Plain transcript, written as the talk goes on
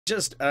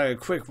Just a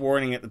quick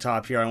warning at the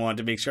top here I wanted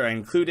to make sure I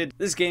included.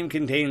 This game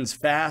contains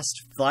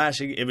fast,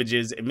 flashing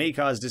images. It may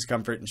cause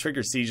discomfort and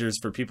trigger seizures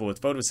for people with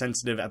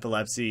photosensitive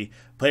epilepsy.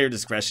 Player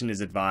discretion is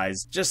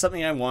advised. Just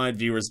something I wanted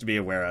viewers to be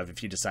aware of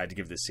if you decide to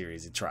give this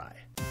series a try.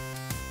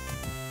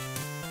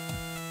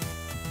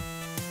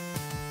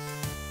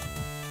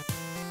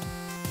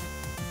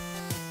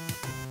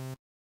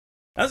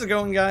 How's it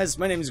going, guys?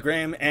 My name is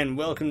Graeme, and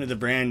welcome to the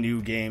brand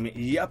new game,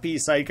 Yuppie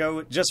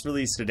Psycho, just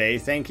released today.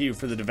 Thank you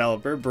for the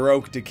developer,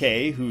 Baroque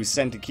Decay, who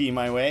sent a key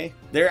my way.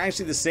 They're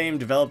actually the same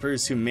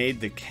developers who made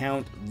the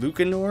Count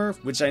Lucanor,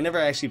 which I never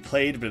actually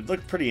played, but it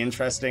looked pretty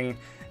interesting.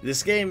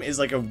 This game is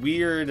like a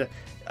weird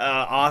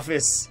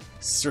office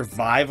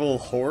survival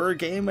horror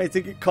game, I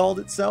think it called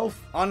itself.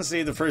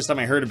 Honestly, the first time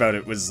I heard about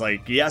it was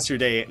like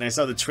yesterday, and I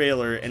saw the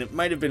trailer, and it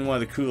might have been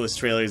one of the coolest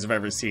trailers I've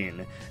ever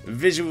seen.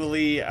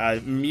 Visually,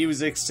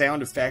 music,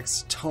 sound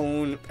effects,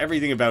 tone,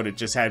 everything about it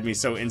just had me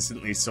so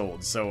instantly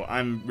sold, so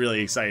I'm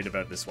really excited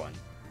about this one.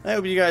 I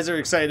hope you guys are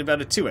excited about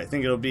it too. I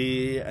think it'll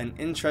be an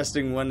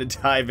interesting one to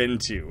dive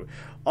into.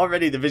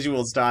 Already the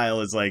visual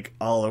style is like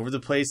all over the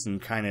place and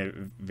kind of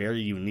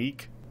very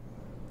unique.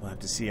 We'll have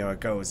to see how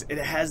it goes. It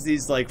has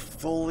these like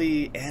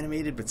fully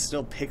animated but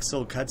still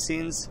pixel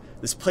cutscenes.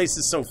 This place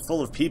is so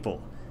full of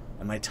people,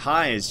 and my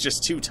tie is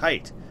just too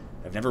tight.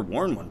 I've never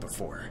worn one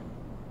before.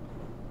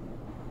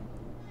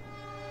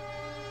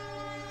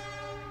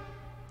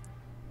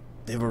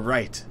 They were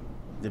right.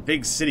 The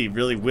big city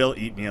really will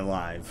eat me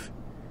alive.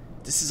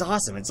 This is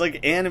awesome. It's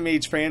like anime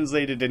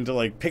translated into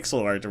like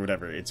pixel art or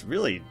whatever. It's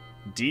really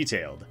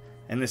detailed.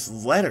 And this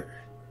letter.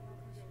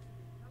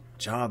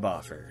 Job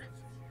offer.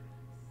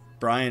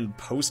 Brian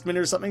Postman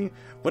or something?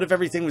 What if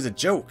everything was a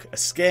joke, a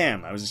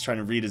scam? I was just trying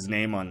to read his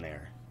name on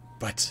there.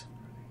 But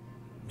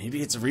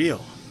maybe it's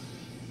real.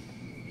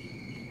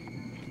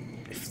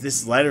 If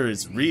this letter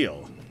is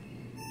real.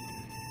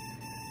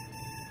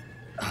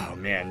 Oh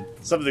man,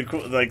 some of the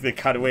cool, like the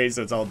cutaways,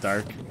 so it's all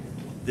dark.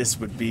 This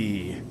would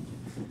be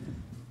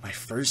my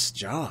first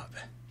job.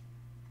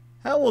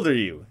 How old are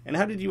you? And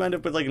how did you end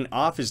up with like an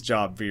office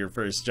job for your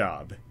first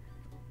job?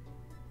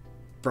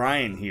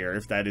 Brian here,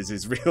 if that is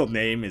his real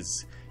name,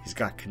 he's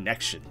got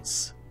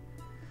connections.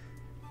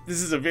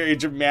 This is a very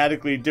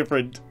dramatically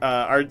different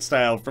art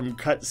style from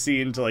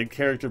cutscene to like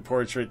character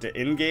portrait to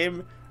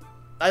in-game.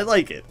 I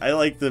like it. I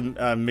like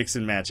the mix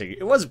and matching.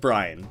 It was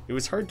Brian. It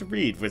was hard to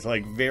read with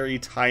like very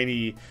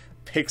tiny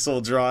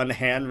pixel drawn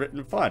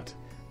handwritten font.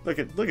 Look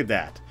at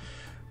that.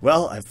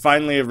 Well, I've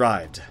finally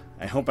arrived.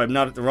 I hope I'm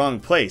not at the wrong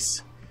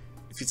place.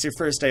 If it's your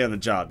first day on the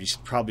job, you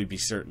should probably be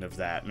certain of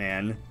that,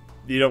 man.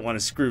 You don't want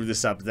to screw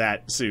this up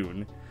that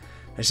soon.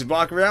 I should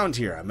walk around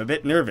here. I'm a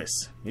bit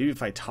nervous. Maybe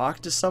if I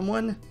talk to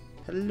someone?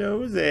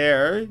 Hello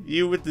there.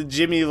 You with the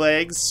Jimmy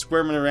legs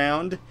squirming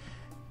around.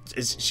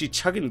 Is she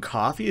chugging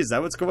coffee? Is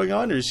that what's going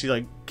on? Or is she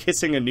like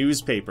kissing a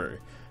newspaper?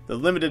 The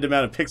limited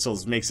amount of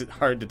pixels makes it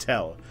hard to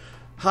tell.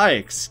 Hi,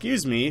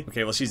 excuse me.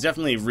 Okay, well she's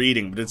definitely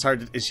reading, but it's hard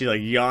to, is she like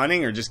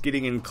yawning or just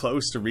getting in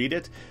close to read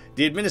it?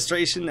 The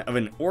administration of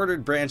an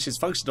ordered branch's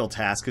functional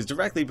task is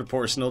directly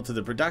proportional to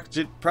the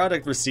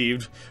product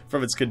received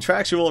from its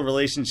contractual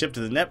relationship to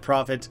the net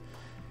profit.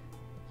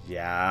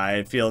 Yeah,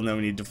 I feel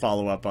no need to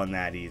follow up on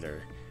that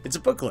either. It's a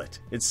booklet.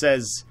 It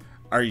says,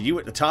 are you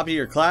at the top of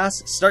your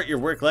class? Start your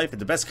work life at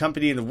the best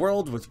company in the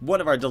world with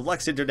one of our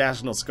deluxe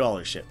international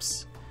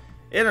scholarships.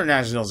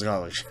 International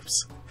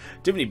scholarships.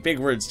 Too many big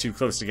words too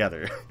close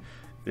together.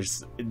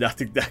 There's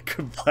nothing that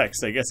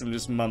complex. I guess I'm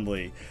just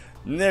mumbly.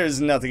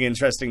 There's nothing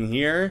interesting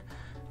here.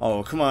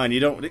 Oh, come on. You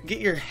don't... Get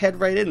your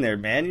head right in there,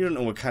 man. You don't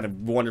know what kind of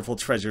wonderful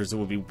treasures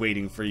will be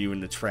waiting for you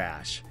in the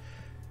trash.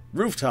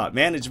 Rooftop,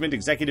 management,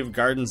 executive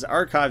gardens,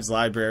 archives,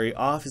 library,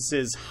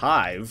 offices,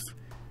 hive.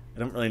 I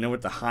don't really know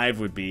what the hive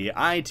would be.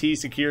 IT,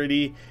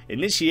 security,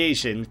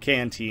 initiation,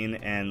 canteen,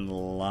 and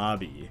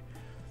lobby.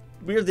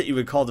 Weird that you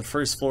would call the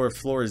first floor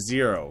floor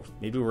 0.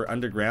 Maybe we're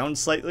underground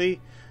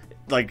slightly?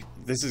 Like,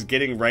 this is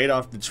getting right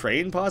off the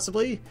train,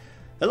 possibly?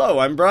 Hello,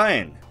 I'm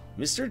Brian.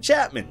 Mr.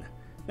 Chapman.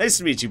 Nice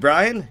to meet you,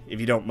 Brian,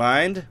 if you don't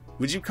mind.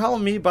 Would you call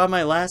me by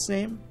my last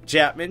name?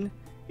 Chapman?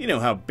 You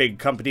know how big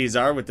companies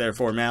are with their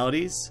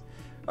formalities.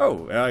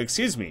 Oh,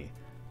 excuse me.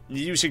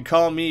 You should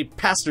call me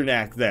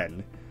Pasternack,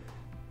 then.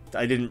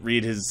 I didn't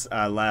read his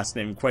last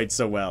name quite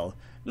so well.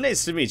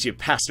 Nice to meet you,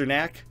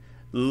 Pasternack.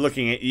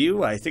 Looking at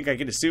you, I think I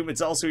can assume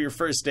it's also your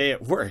first day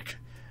at work.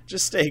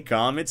 Just stay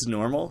calm, it's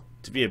normal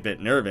to be a bit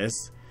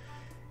nervous.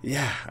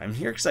 Yeah, I'm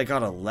here because I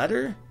got a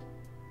letter?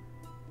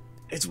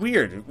 It's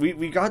weird.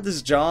 We got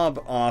this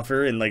job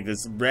offer in like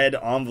this red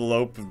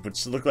envelope,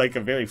 which looked like a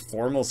very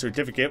formal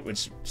certificate,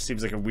 which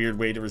seems like a weird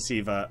way to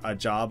receive a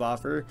job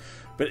offer.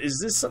 But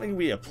is this something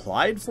we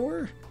applied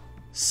for?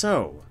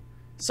 So,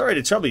 sorry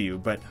to trouble you,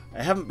 but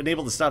I haven't been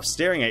able to stop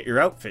staring at your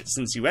outfit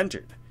since you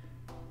entered.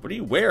 What are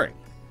you wearing?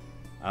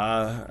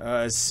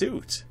 A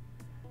suit.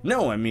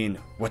 No, I mean,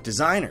 what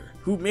designer?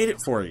 Who made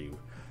it for you?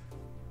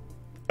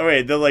 Oh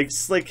wait, the like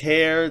slick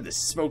hair, the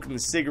smoking the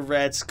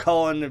cigarettes,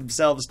 calling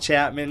themselves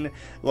Chapman,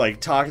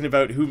 like talking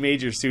about who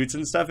made your suits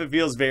and stuff. It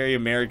feels very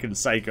American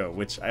Psycho,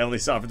 which I only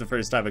saw for the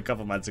first time a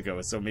couple months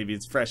ago, so maybe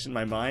it's fresh in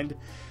my mind.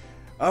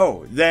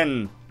 Oh,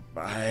 then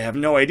I have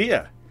no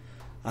idea.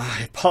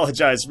 I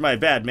apologize for my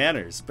bad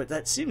manners, but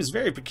that seems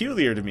very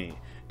peculiar to me.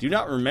 Do you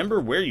not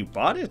remember where you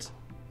bought it?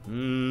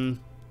 I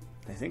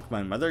think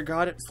my mother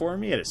got it for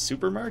me at a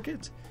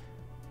supermarket.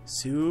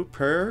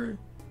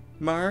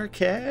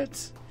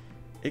 Supermarket?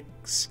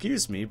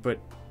 Excuse me, but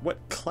what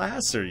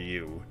class are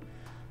you?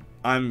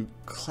 I'm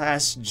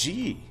class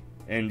G.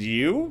 And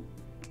you?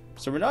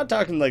 So we're not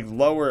talking like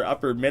lower,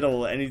 upper,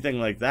 middle, anything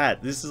like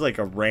that. This is like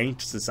a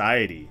ranked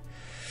society.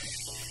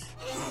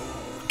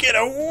 Get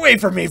away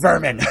from me,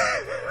 vermin!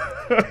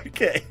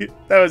 Okay,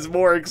 that was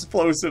more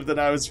explosive than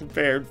I was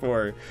prepared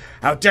for.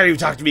 How dare you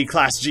talk to me,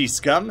 class G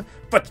scum?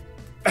 But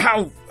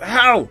how?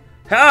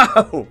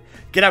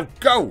 Get out,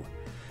 go!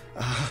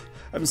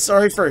 I'm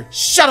sorry for...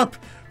 Shut up!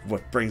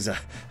 What brings a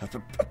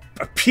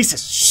piece of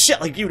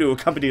shit like you to a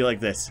company like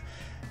this?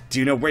 Do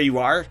you know where you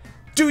are?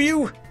 Do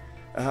you?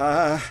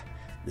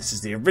 This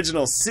is the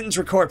original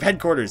Sintracorp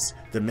headquarters.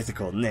 The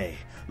mythical, nay,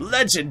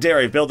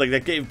 legendary building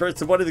that gave birth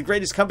to one of the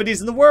greatest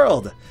companies in the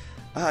world.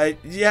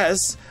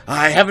 Yes.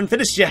 I haven't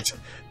finished yet.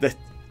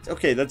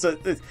 Okay, that's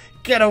a...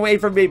 Get away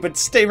from me, but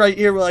stay right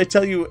here while I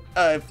tell you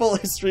a full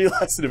history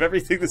lesson of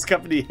everything this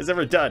company has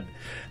ever done.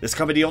 This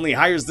company only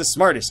hires the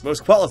smartest,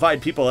 most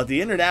qualified people at the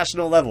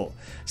international level.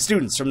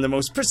 Students from the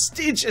most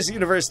prestigious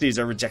universities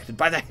are rejected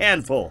by the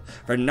handful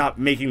for not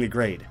making the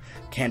grade.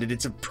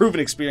 Candidates of proven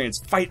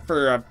experience fight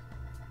for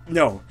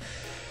No.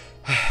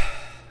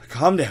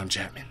 Calm down,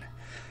 Chapman.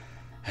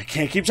 I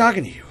can't keep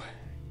talking to you.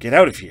 Get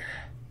out of here.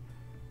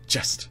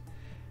 Just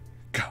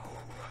go.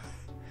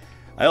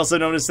 I also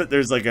noticed that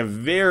there's like a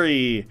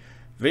very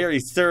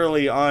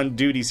thoroughly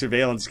on-duty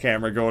surveillance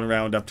camera going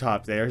around up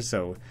top there,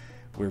 so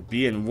we're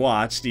being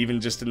watched, even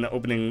just in the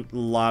opening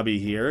lobby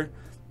here.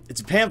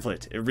 It's a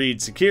pamphlet. It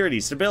reads, security,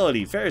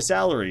 stability, fair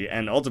salary,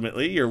 and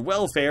ultimately, your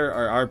welfare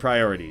are our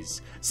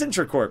priorities.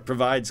 Sintracorp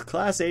provides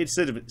Class A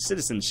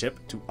citizenship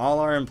to all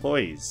our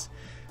employees.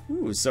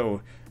 Ooh,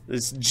 so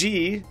this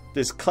G,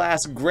 this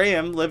Class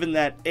Graeme, living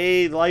that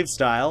A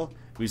lifestyle.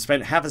 We've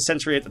spent half a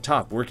century at the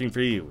top working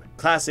for you.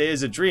 Class A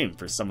is a dream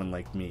for someone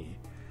like me.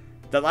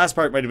 That last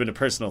part might have been a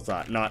personal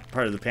thought, not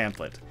part of the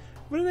pamphlet.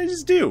 What did I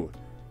just do?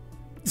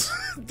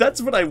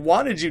 That's what I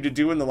wanted you to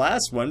do in the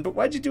last one, but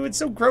why'd you do it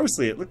so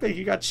grossly? It looked like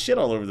you got shit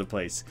all over the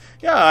place.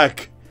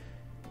 Yuck!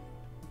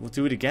 We'll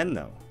do it again,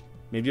 though.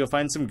 Maybe you'll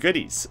find some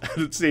goodies. I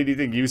don't see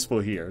anything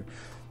useful here.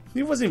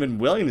 He wasn't even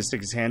willing to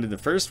stick his hand in the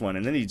first one,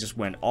 and then he just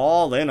went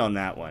all in on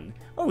that one.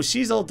 Oh,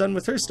 she's all done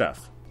with her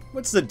stuff.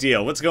 What's the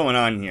deal? What's going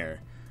on here?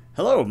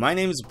 Hello, my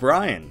name's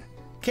Brian.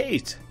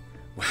 Kate.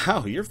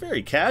 Wow, you're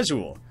very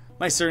casual.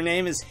 My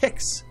surname is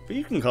Hicks, but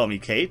you can call me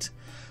Kate.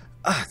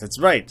 Ah, that's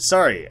right.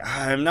 Sorry,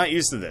 I'm not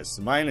used to this.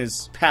 Mine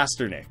is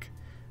Pasternack.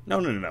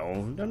 No.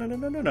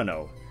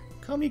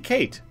 Call me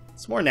Kate.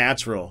 It's more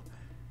natural.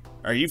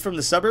 Are you from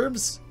the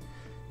suburbs?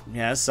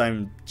 Yes,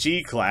 I'm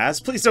G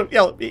class. Please don't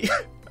yell at me.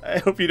 I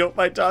hope you don't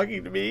mind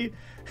talking to me.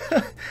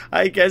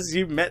 I guess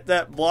you met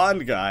that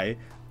blonde guy.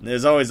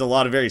 There's always a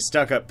lot of very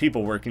stuck-up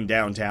people working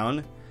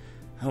downtown.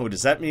 Oh,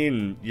 does that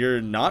mean you're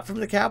not from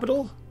the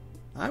capital?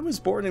 I was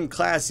born in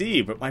Class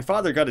E, but my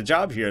father got a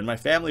job here and my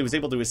family was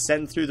able to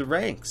ascend through the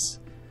ranks.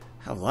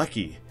 How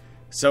lucky.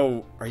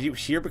 So, are you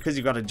here because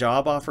you got a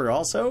job offer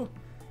also?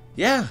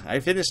 Yeah, I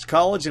finished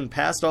college and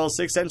passed all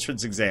 6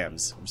 entrance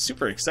exams. I'm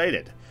super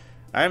excited.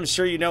 I'm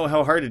sure you know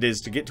how hard it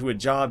is to get to a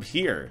job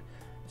here.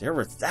 There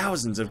were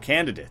thousands of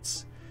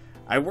candidates.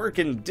 I work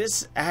in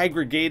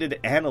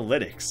disaggregated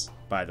analytics,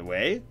 by the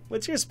way.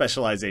 What's your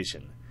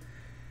specialization?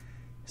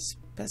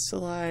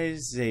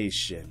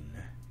 Specialization.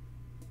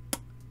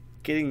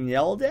 Getting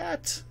yelled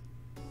at?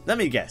 Let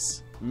me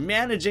guess.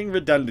 Managing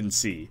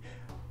redundancy.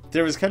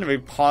 There was kind of a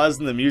pause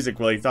in the music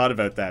while he thought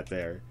about that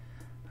there.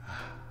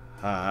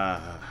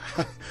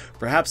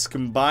 Perhaps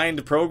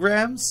combined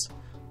programs?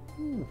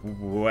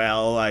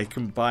 Well, I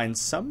combined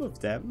some of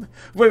them.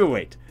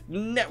 Wait.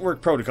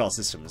 Network protocol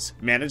systems.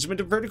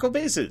 Management of vertical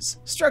bases.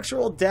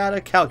 Structural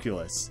data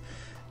calculus.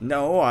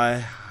 No,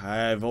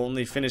 I've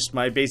only finished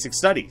my basic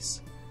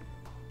studies.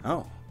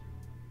 Oh.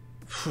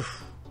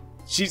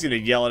 She's gonna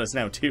yell at us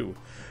now, too.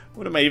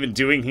 What am I even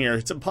doing here?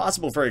 It's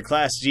impossible for a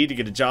Class G to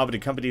get a job at a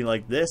company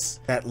like this.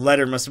 That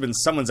letter must have been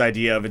someone's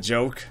idea of a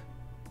joke.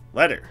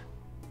 Letter.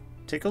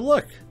 Take a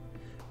look.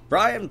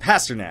 Brian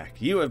Pasternack,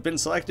 you have been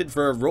selected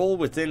for a role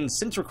within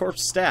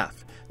Sintracorp's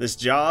staff. This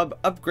job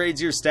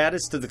upgrades your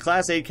status to the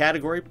Class A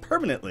category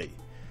permanently.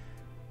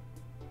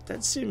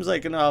 That seems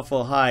like an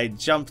awful high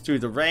jump through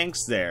the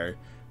ranks there.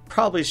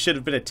 Probably should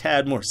have been a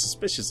tad more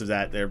suspicious of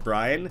that there,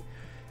 Brian.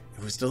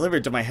 It was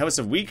delivered to my house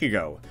a week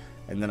ago,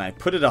 and then I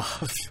put it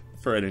off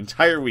for an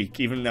entire week,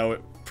 even though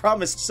it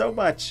promised so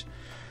much.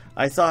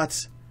 I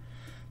thought...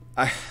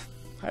 I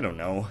don't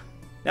know.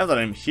 Now that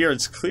I'm here,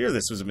 it's clear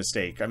this was a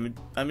mistake. I'm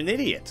an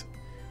idiot.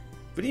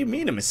 What do you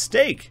mean, a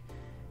mistake?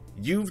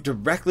 You've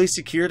directly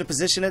secured a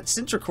position at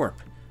Sintracorp.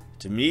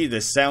 To me,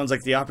 this sounds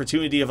like the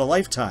opportunity of a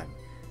lifetime.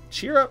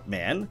 Cheer up,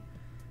 man.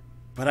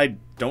 But I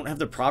don't have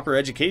the proper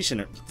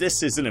education.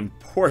 This is an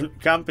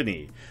important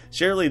company.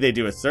 Surely they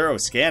do a thorough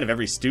scan of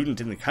every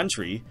student in the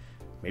country.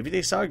 Maybe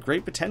they saw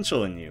great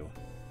potential in you.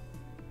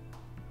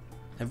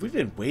 Have we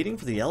been waiting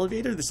for the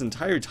elevator this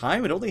entire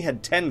time? It only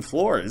had 10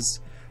 floors.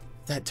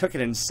 That took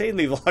an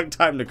insanely long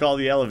time to call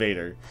the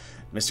elevator.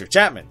 Mr.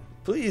 Chapman,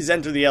 please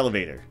enter the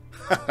elevator.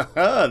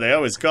 They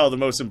always call the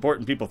most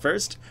important people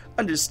first.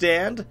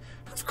 Understand?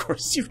 Of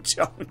course you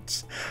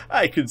don't.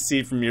 I could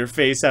see from your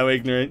face how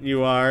ignorant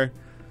you are.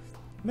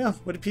 Well,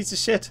 what a piece of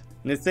shit.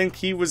 And to think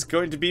he was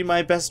going to be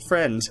my best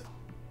friend.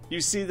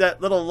 You see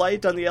that little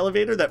light on the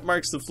elevator that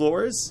marks the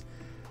floors?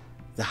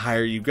 The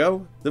higher you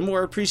go, the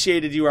more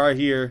appreciated you are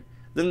here.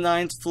 The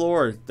 9th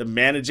floor, the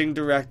managing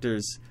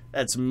directors.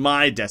 That's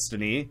my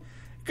destiny.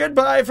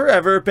 Goodbye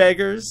forever,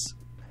 beggars.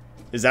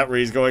 Is that where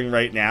he's going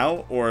right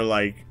now? Or,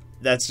 like,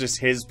 that's just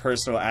his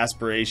personal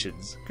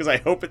aspirations? Because I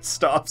hope it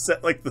stops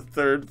at, like, the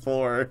 3rd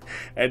floor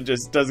and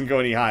just doesn't go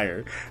any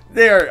higher.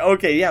 There,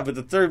 okay, yeah, but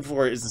the 3rd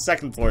floor is the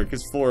 2nd floor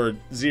because floor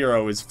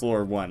 0 is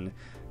floor 1.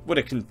 What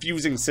a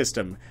confusing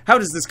system. How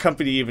does this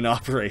company even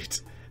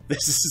operate?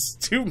 This is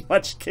too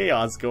much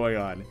chaos going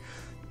on.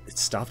 It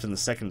stopped on the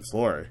 2nd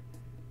floor.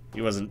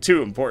 He wasn't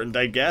too important,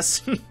 I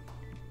guess.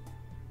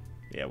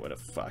 Yeah, what a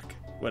fuck.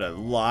 What a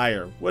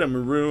liar. What a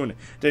maroon.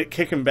 Did it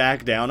kick him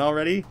back down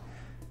already?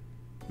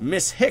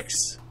 Miss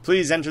Hicks,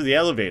 please enter the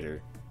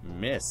elevator.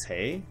 Miss,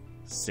 hey?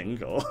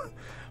 Single.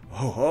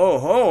 Oh, ho,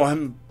 ho,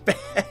 I'm a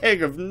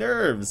bag of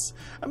nerves.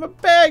 I'm a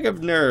bag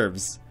of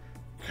nerves.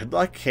 Good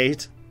luck,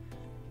 Kate.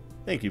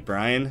 Thank you,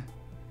 Brian.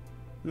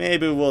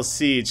 Maybe we'll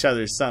see each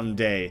other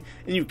someday,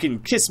 and you can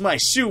kiss my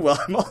shoe while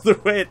I'm all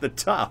the way at the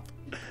top.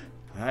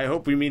 I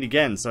hope we meet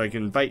again so I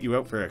can invite you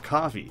out for a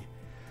coffee.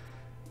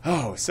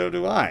 Oh, so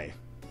do I.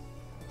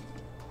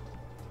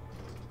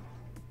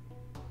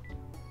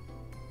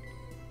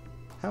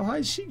 How high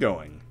is she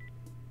going?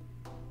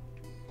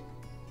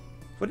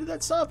 What did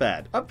that stop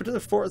at? Up to the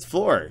 4th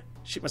floor.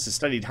 She must have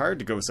studied hard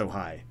to go so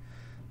high.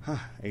 Huh,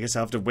 I guess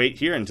I'll have to wait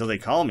here until they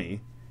call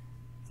me.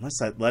 Unless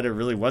that letter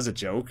really was a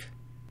joke.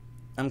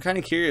 I'm kind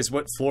of curious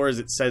what floors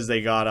it says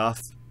they got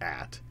off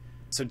at.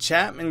 So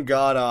Chapman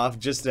got off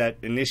just at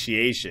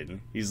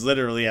initiation. He's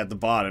literally at the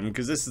bottom,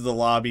 because this is the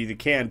lobby. The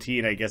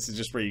canteen, I guess, is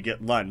just where you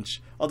get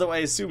lunch. Although I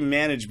assume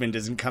management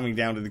isn't coming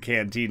down to the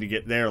canteen to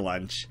get their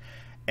lunch.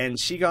 And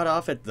she got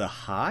off at the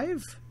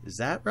Hive? Is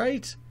that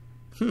right?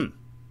 How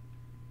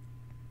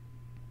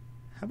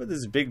about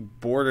this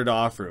big boarded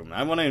off room?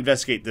 I want to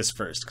investigate this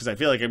first, because I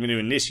feel like I'm going to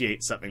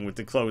initiate something with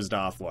the closed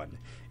off one.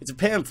 It's a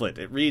pamphlet.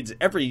 It reads,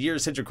 every year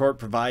Sintracorp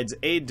provides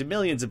aid to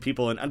millions of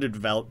people in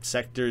underdeveloped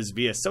sectors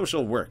via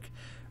social work.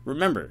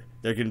 Remember,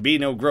 there can be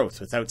no growth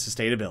without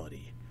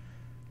sustainability.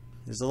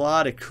 There's a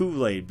lot of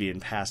Kool-Aid being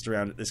passed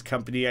around at this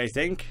company, I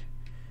think.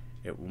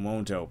 It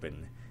won't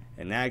open.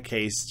 In that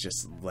case,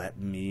 just let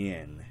me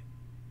in.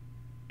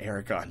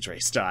 Eric Andre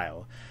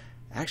style.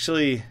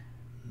 Actually,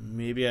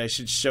 maybe I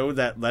should show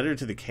that letter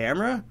to the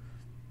camera?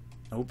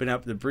 Open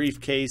up the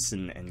briefcase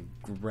and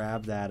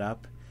grab that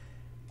up.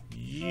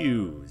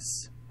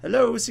 Use.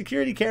 Hello,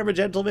 security camera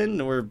gentleman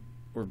or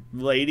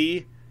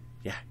lady.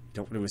 Yeah,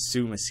 don't want to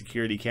assume a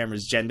security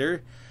camera's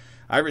gender.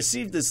 I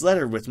received this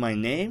letter with my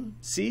name.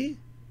 See?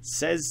 It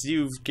says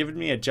you've given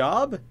me a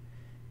job?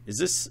 Is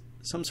this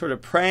some sort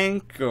of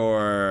prank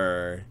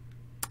or...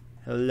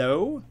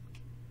 Hello?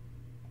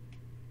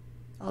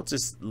 I'll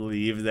just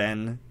leave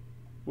then.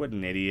 What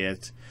an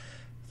idiot.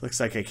 Looks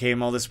like I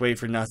came all this way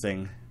for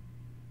nothing.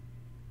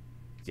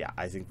 Yeah,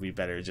 I think we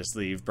better just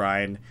leave,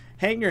 Brian.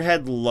 Hang your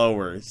head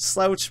lower.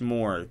 Slouch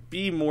more.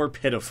 Be more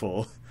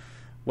pitiful.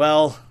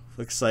 Well,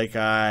 looks like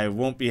I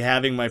won't be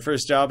having my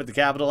first job at the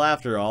Capitol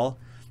after all.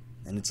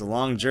 And it's a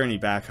long journey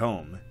back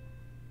home.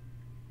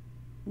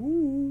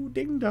 Ooh,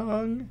 ding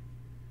dong.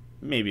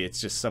 Maybe it's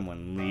just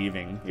someone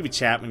leaving. Maybe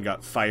Chapman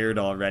got fired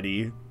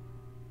already.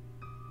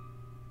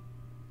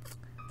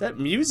 That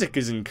music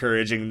is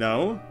encouraging,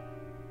 though.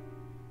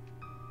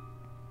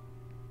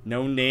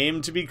 No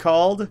name to be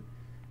called?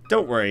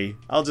 Don't worry,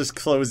 I'll just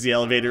close the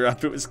elevator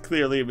up. It was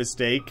clearly a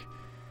mistake.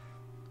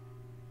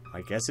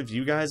 I guess if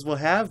you guys will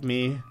have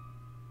me.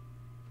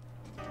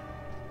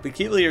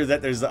 Peculiar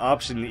that there's the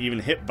option to even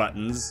hit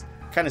buttons.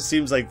 Kind of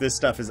seems like this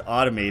stuff is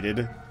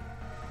automated.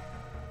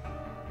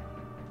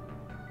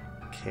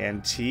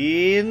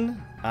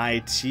 Canteen,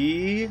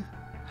 IT,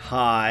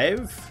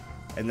 Hive,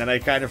 and then I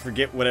kind of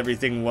forget what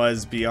everything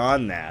was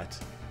beyond that.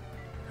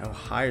 How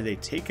high are they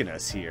taking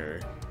us here?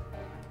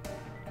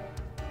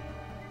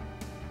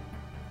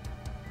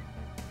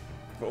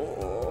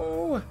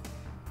 Oh,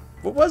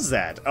 what was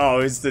that? Oh,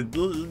 it's the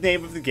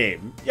name of the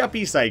game,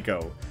 Yuppie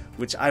Psycho,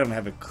 which I don't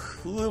have a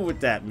clue what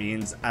that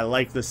means. I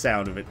like the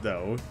sound of it,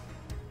 though.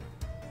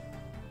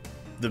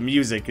 The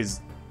music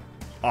is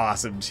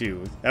awesome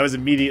too. That was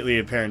immediately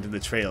apparent in the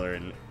trailer,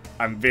 and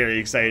I'm very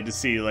excited to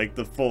see like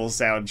the full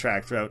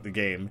soundtrack throughout the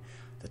game.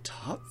 The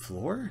top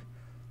floor?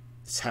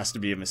 This has to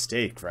be a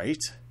mistake,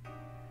 right?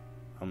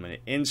 I'm gonna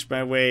inch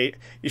my way.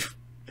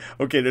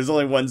 Okay, there's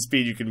only one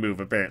speed you can move,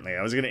 apparently.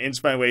 I was gonna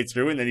inch my way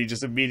through, and then he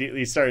just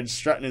immediately started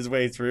strutting his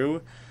way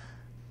through.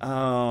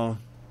 Oh,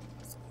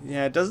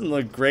 yeah, it doesn't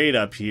look great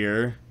up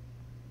here.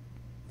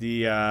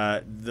 The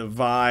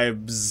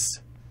vibes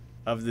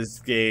of this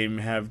game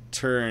have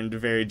turned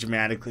very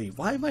dramatically.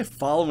 Why am I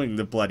following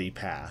the bloody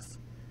path?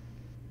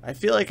 I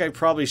feel like I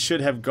probably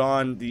should have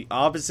gone the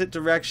opposite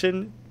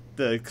direction.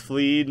 The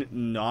clean,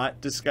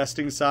 not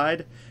disgusting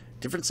side.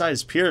 Different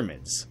sized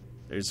pyramids.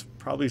 There's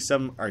probably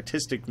some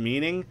artistic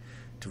meaning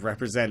to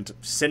represent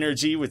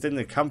synergy within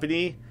the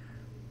company.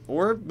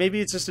 Or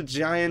maybe it's just a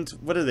giant,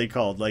 what are they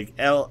called? Like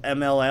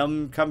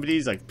MLM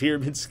companies, like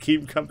pyramid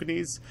scheme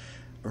companies.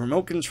 A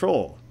remote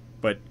control,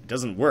 but it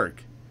doesn't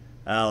work.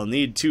 I'll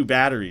need 2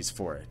 batteries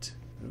for it.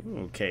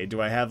 Okay, do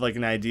I have like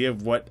an idea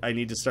of what I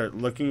need to start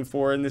looking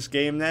for in this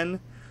game then?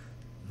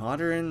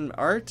 Modern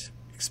art?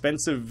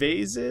 Expensive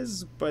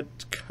vases,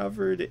 but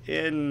covered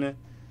in,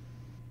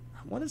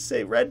 I want to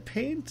say red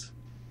paint?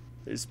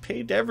 There's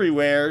paint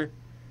everywhere.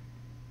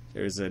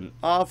 There's an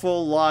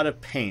awful lot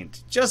of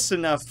paint. Just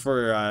enough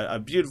for a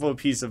beautiful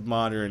piece of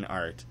modern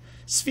art.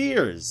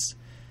 Spheres!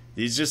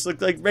 These just look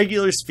like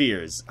regular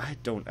spheres. I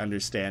don't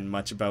understand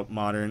much about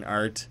modern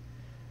art.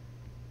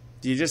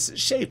 Just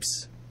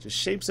shapes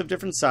of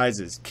different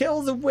sizes.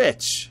 Kill the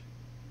witch.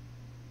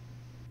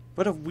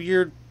 What a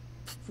weird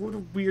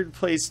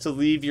place to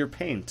leave your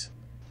paint.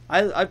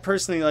 I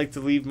personally like to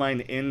leave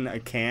mine in a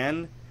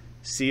can,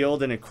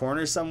 sealed in a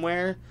corner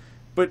somewhere,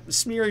 but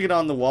smearing it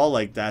on the wall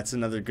like that's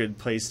another good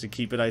place to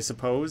keep it, I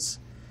suppose.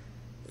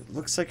 It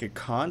looks like a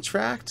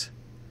contract.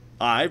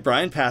 I,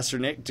 Brian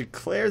Pasternack,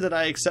 declare that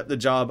I accept the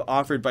job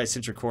offered by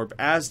Sintracorp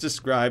as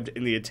described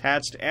in the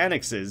attached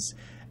annexes,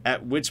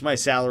 at which my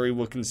salary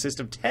will consist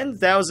of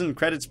 10,000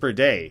 credits per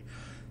day.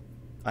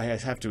 I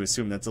have to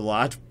assume that's a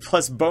lot,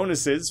 plus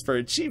bonuses for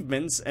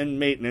achievements and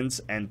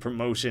maintenance and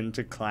promotion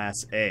to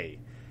Class A.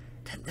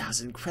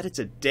 10,000 credits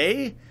a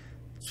day?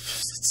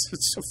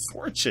 It's a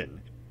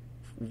fortune.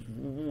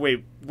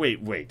 Wait.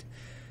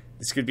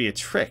 This could be a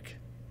trick.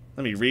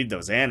 Let me read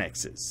those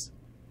annexes.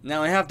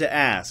 Now I have to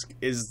ask,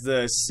 is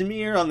the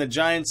smear on the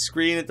giant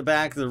screen at the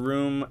back of the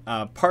room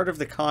part of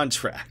the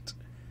contract?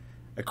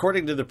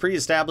 According to the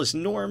pre-established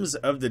norms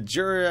of the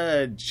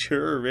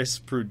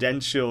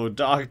jurisprudential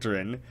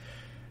doctrine,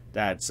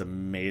 that's a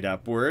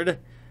made-up word,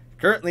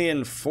 currently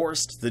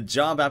enforced, the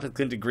job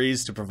applicant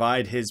agrees to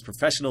provide his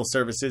professional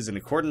services in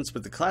accordance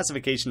with the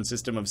classification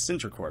system of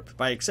Sintracorp.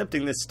 By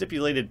accepting this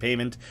stipulated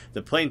payment,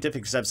 the plaintiff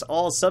accepts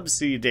all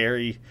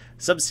subsidiary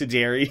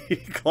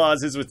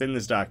clauses within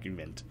this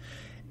document.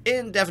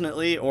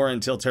 Indefinitely or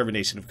until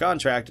termination of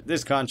contract,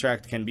 this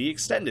contract can be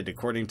extended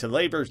according to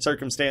labor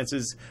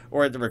circumstances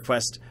or at the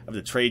request of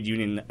the trade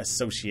union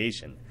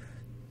association.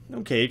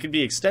 Okay, it could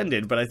be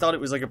extended, but I thought it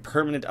was like a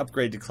permanent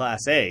upgrade to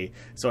Class A,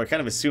 so I kind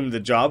of assumed the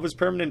job was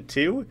permanent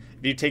too.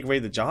 If you take away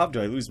the job,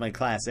 do I lose my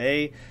Class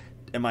A?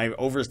 Am I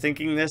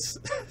overthinking this?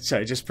 Should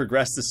I just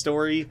progress the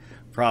story?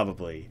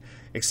 Probably.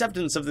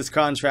 Acceptance of this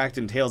contract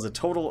entails a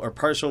total or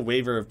partial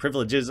waiver of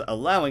privileges,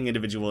 allowing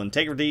individual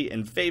integrity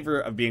in favor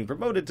of being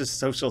promoted to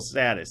social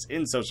status,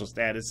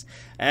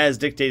 as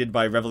dictated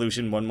by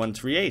Revolution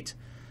 1138.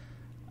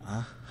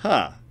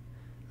 Aha.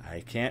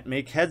 I can't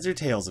make heads or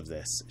tails of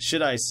this.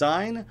 Should I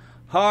sign?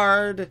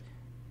 Hard.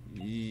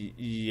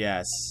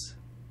 Yes.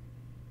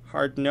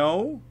 Hard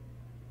no?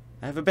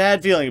 I have a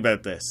bad feeling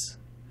about this.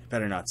 I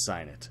better not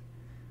sign it.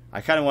 I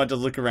kind of want to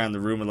look around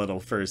the room a little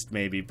first,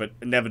 maybe, but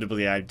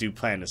inevitably I do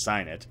plan to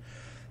sign it.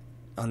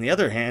 On the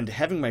other hand,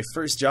 having my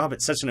first job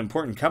at such an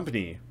important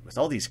company, with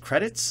all these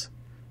credits?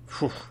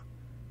 Whew.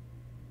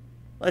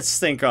 Let's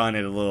think on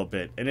it a little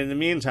bit, and in the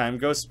meantime,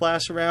 go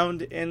splash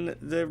around in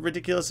the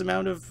ridiculous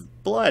amount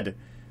of blood.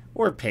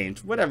 Or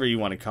paint, whatever you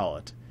want to call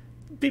it.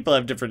 People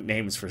have different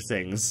names for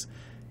things.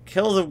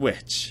 Kill the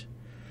witch.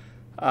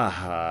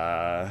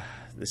 Aha.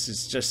 This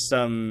is just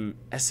some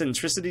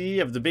eccentricity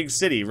of the big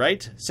city,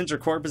 right?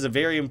 Sintracorp is a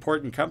very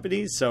important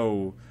company,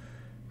 so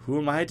who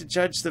am I to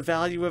judge the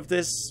value of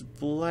this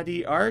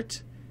bloody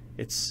art?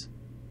 It's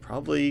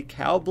probably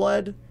cow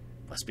blood.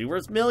 Must be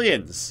worth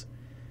millions.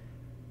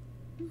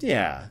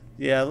 Yeah,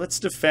 let's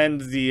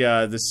defend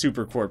the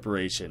super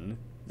corporation.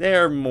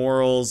 Their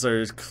morals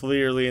are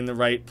clearly in the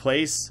right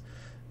place.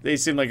 They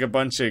seem like a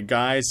bunch of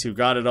guys who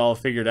got it all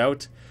figured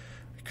out.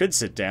 I could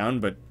sit down,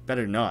 but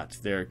better not.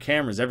 There are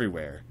cameras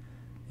everywhere.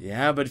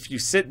 Yeah, but if you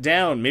sit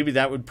down, maybe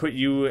that would put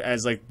you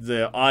as, like,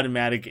 the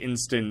automatic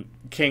instant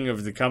king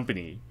of the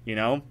company, you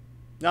know?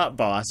 Not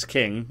boss,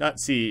 king. Not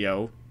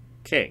CEO,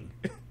 king.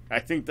 I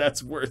think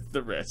that's worth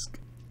the risk.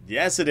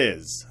 Yes, it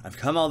is. I've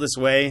come all this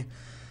way.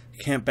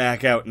 I can't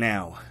back out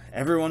now.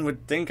 Everyone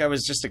would think I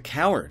was just a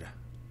coward.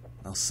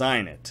 I'll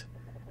sign it.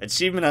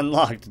 Achievement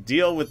unlocked.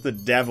 Deal with the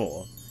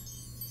devil.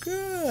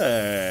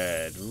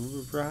 Good,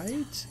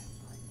 right?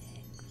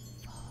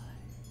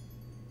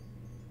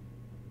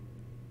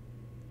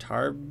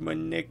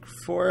 Harmonic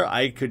for?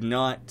 I could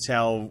not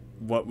tell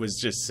what was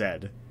just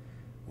said.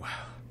 Wow,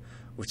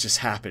 what just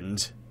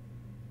happened?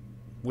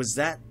 Was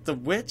that the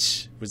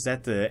witch? Was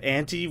that the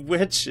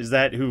anti-witch? Is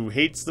that who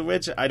hates the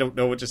witch? I don't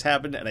know what just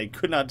happened, and I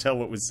could not tell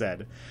what was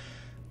said.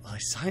 Well, I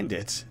signed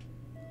it.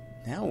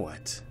 Now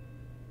what?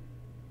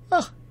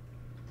 Oh.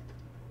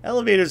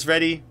 Elevator's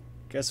ready.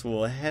 Guess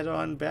we'll head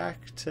on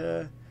back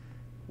to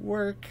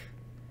work.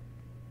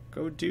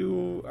 Go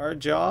do our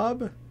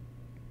job?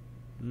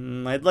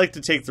 I'd like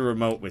to take the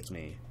remote with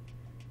me.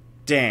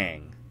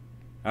 Dang.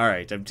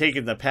 Alright, I'm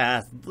taking the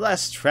path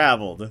less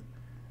traveled.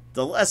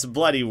 The less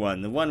bloody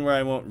one. The one where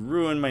I won't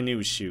ruin my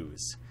new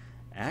shoes.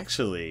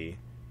 Actually,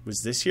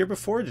 was this here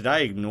before? Did I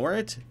ignore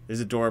it?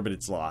 There's a door, but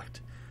it's locked.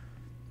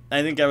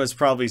 I think I was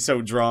probably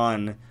so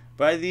drawn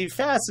by the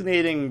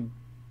fascinating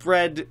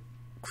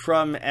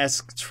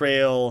breadcrumb-esque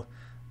trail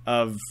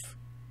of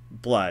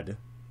blood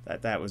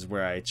that was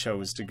where I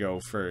chose to go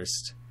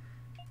first.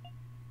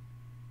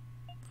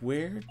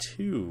 Where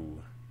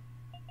to?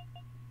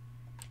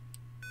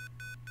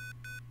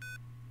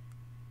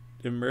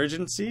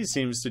 Emergency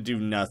seems to do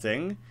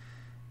nothing.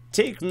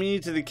 Take me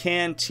to the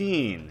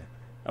canteen.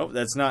 Oh,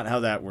 that's not how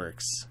that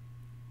works.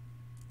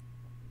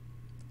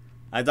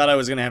 I thought I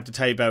was going to have to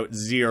type out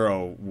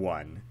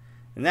 01.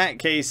 In that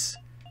case,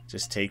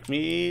 just take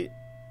me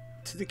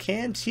to the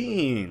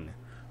canteen.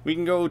 We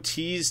can go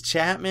tease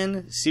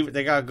Chapman, see what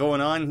they got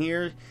going on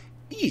here.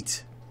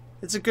 Eat.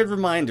 It's a good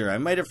reminder. I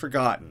might have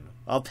forgotten.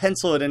 I'll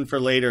pencil it in for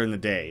later in the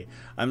day.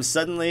 I'm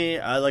suddenly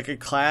like a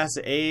Class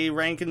A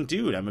ranking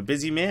dude. I'm a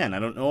busy man. I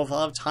don't know if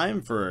I'll have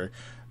time for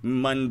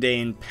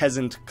mundane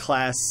peasant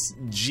Class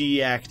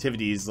G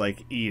activities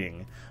like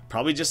eating.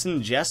 Probably just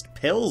ingest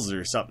pills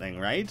or something,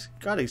 right?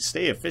 Gotta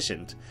stay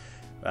efficient.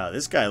 Wow,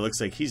 this guy looks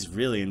like he's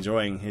really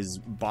enjoying his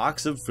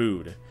box of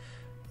food.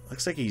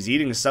 Looks like he's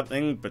eating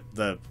something, but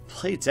the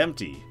plate's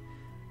empty.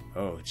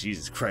 Oh,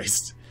 Jesus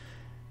Christ.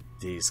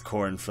 These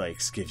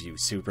cornflakes give you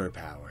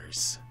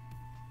superpowers.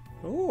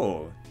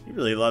 Oh, he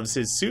really loves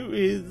his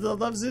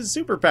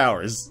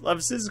superpowers.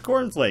 Loves his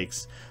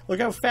cornflakes. Look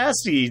how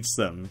fast he eats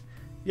them.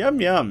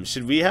 Yum yum.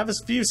 Should we have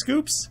a few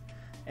scoops?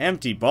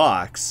 Empty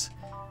box.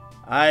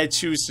 I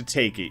choose to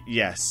take it,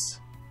 yes.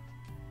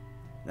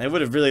 I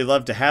would have really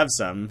loved to have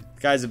some.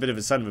 The guy's a bit of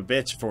a son of a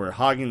bitch for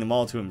hogging them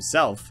all to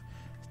himself.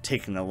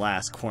 Taking the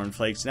last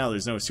cornflakes. Now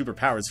there's no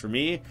superpowers for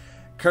me.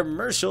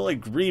 Commercial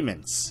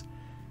agreements.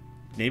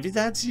 Maybe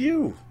that's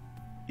you.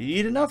 You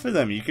eat enough of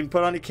them. You can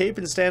put on a cape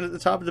and stand at the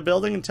top of the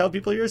building and tell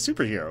people you're a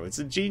superhero. It's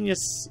a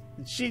genius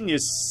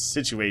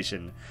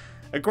situation.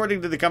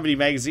 According to the company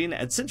magazine,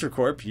 at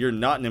Sintracorp, you're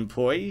not an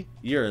employee,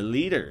 you're a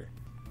leader.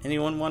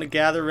 Anyone want to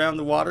gather around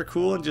the water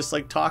cooler and just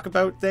like talk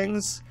about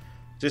things?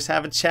 Just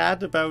have a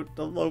chat about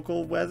the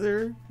local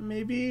weather,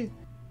 maybe?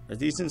 Are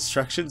these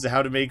instructions on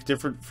how to make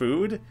different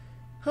food?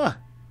 Huh.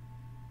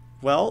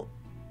 Well,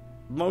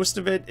 most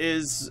of it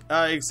is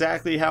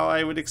exactly how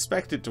I would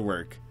expect it to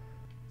work.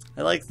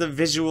 I like the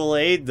visual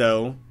aid,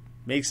 though.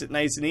 Makes it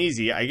nice and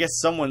easy. I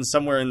guess someone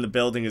somewhere in the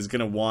building is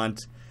going to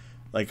want,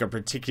 like, a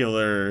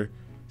particular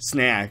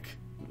snack.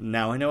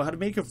 Now I know how to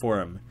make it for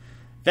them.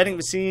 Vending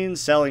machine,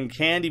 selling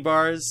candy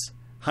bars,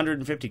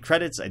 150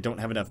 credits. I don't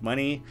have enough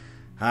money.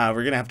 We're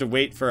going to have to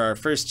wait for our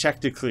first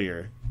check to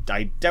clear.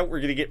 I doubt we're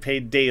going to get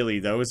paid daily,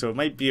 though, so it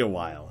might be a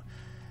while.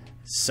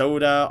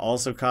 Soda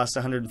also costs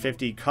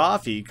 150.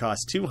 Coffee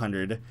costs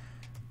 200.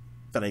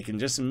 But I can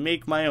just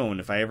make my own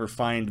if I ever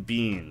find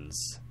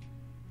beans.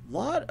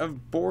 Lot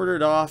of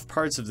bordered off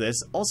parts of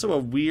this. Also a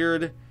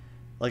weird,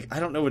 like, I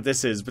don't know what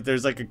this is, but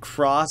there's like a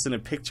cross and a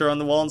picture on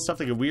the wall and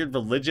stuff, like a weird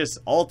religious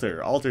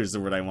altar. Altar is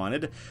the word I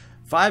wanted.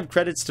 5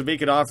 credits to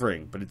make an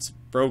offering, but it's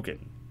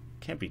broken.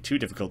 Can't be too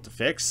difficult to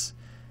fix.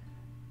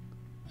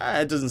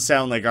 It doesn't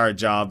sound like our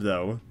job,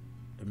 though.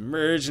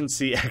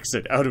 Emergency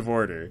exit, out of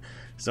order.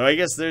 So I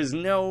guess there's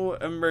no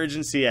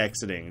emergency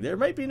exiting. There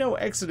might be no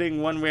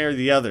exiting one way or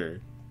the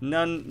other.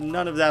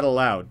 None of that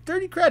allowed.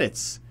 30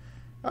 credits.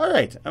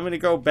 Alright, I'm going to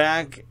go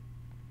back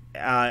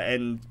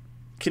and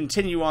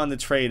continue on the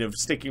train of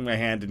sticking my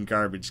hand in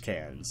garbage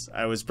cans.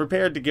 I was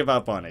prepared to give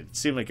up on it. It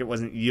seemed like it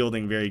wasn't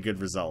yielding very good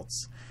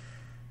results.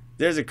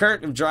 There's a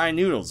carton of dry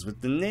noodles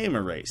with the name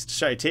erased.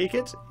 Should I take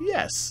it?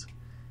 Yes.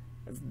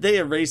 If they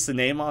erased the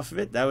name off of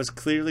it, that was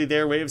clearly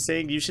their way of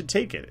saying you should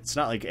take it. It's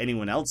not like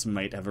anyone else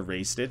might have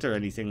erased it or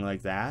anything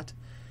like that.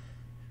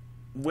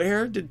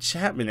 Where did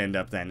Chapman end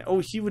up then? Oh,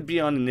 he would be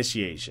on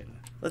initiation.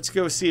 Let's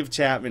go see if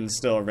Chapman's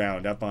still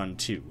around, up on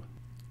 2.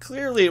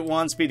 Clearly it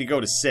wants me to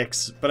go to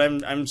 6, but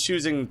I'm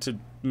choosing to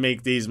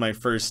make these my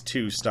first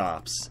 2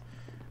 stops.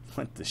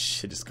 What the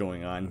shit is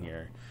going on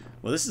here?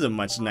 Well, this is a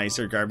much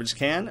nicer garbage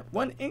can.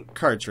 1 ink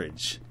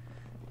cartridge.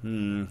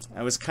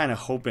 I was kind of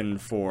hoping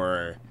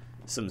for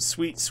some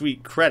sweet,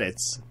 sweet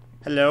credits.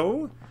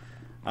 Hello?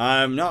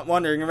 I'm not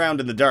wandering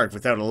around in the dark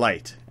without a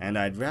light, and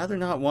I'd rather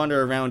not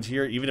wander around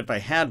here even if I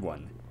had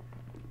one.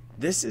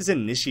 This is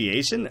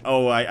initiation?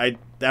 Oh,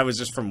 that was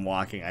just from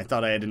walking. I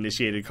thought I had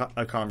initiated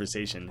a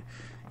conversation.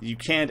 You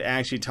can't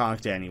actually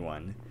talk to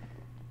anyone.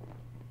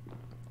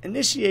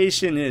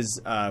 Initiation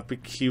is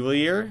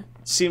peculiar.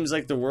 Seems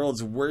like the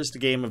world's worst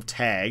game of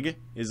tag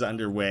is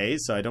underway,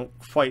 so I don't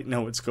quite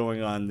know what's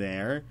going on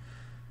there.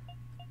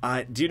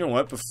 Do you know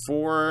what?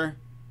 Before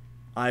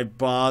I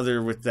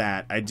bother with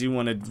that, I do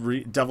want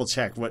to double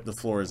check what the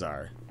floors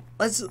are.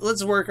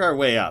 Let's work our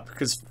way up,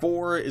 because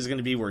 4 is going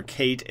to be where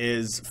Kate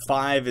is.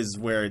 5 is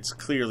where it's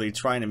clearly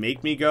trying to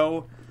make me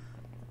go.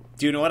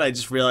 Do you know what? I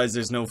just realized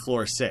there's no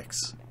floor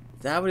 6.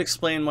 That would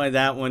explain why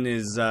that one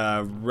is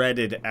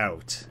redded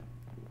out.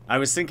 I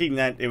was thinking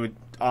that it would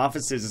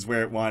offices is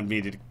where it wanted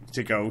me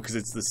to go, because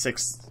it's the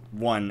 6th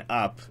one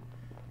up.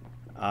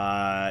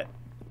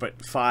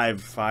 But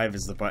 5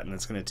 is the button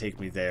that's going to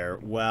take me there.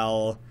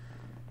 Well,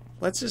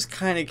 let's just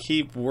kind of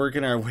keep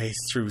working our way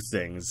through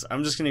things.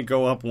 I'm just going to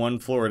go up one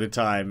floor at a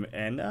time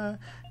and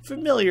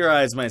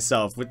familiarize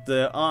myself with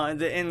the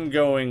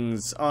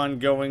ingoings,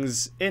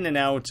 ongoings, in and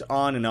out,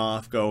 on and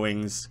off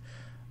goings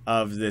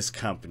of this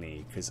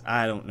company. Because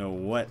I don't know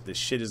what the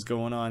shit is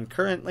going on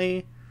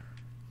currently.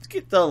 Let's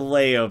get the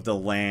lay of the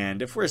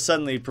land. If we're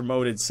suddenly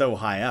promoted so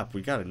high up,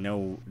 we got to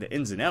know the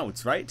ins and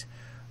outs, right?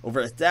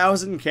 Over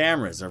 1,000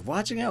 cameras are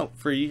watching out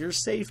for your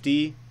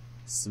safety.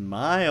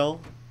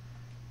 Smile.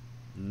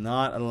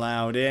 Not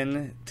allowed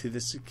in to the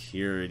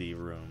security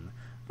room.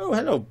 Oh,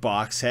 hello,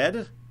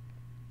 Boxhead.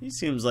 He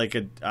seems like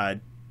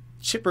a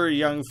chipper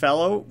young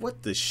fellow.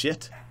 What the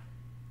shit?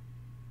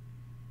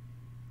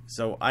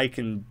 So I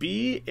can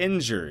be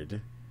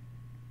injured.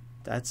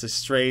 That's a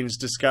strange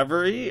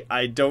discovery.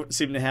 I don't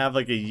seem to have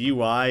like a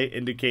UI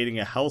indicating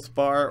a health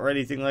bar or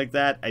anything like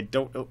that. I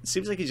don't know. It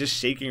seems like he's just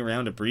shaking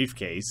around a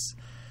briefcase.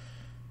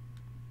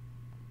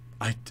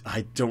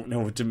 I don't know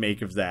what to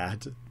make of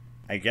that.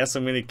 I guess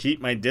I'm going to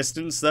keep my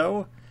distance,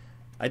 though.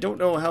 I don't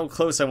know how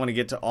close I want to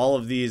get to all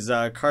of these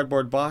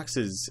cardboard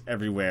boxes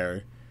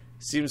everywhere.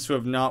 Seems to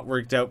have not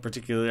worked out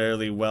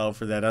particularly well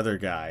for that other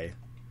guy.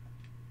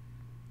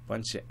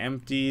 Bunch of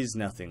empties,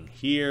 nothing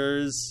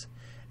here's.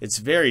 It's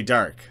very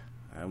dark.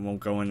 I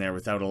won't go in there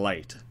without a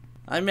light.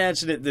 I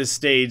imagine at this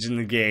stage in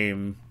the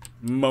game,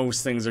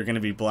 most things are going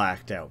to be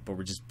blacked out, but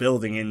we're just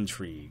building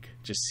intrigue.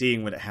 Just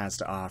seeing what it has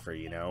to offer,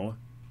 you know?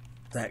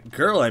 That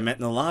girl I met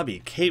in the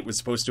lobby, Kate, was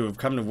supposed to have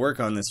come to work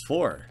on this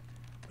floor.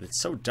 But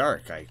it's so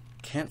dark, I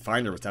can't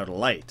find her without a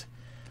light.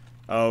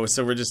 Oh,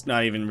 so we're just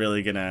not even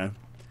really gonna...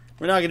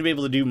 We're not gonna be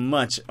able to do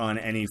much on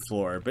any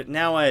floor. But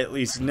now I at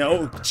least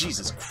know...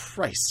 Jesus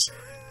Christ.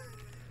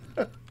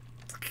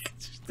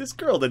 This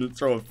girl didn't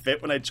throw a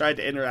fit when I tried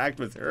to interact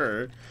with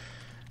her.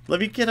 Let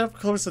me get up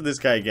close to this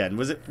guy again.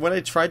 Was it when I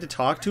tried to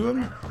talk to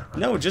him?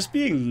 No, just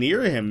being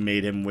near him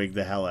made him wig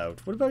the hell out.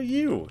 What about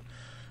you?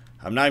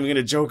 I'm not even going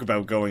to joke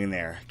about going in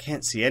there. I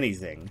can't see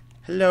anything.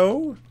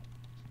 Hello?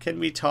 Can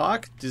we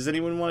talk? Does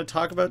anyone want to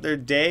talk about their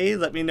day?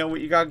 Let me know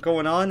what you got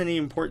going on. Any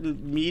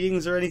important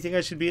meetings or anything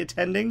I should be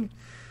attending?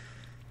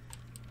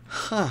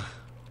 Huh.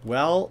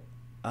 Well,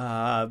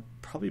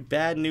 probably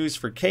bad news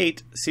for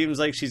Kate. Seems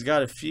like she's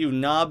got a few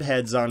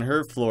knobheads on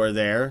her floor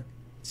there.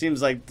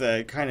 Seems like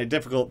the kind of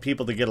difficult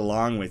people to get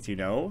along with, you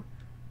know?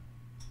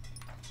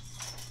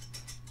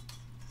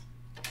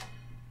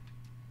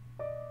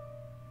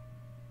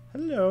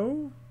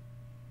 Hello?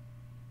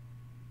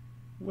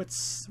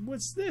 What's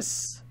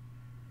this?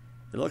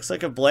 It looks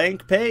like a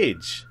blank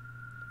page.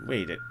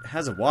 Wait, it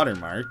has a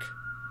watermark.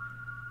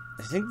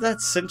 I think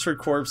that's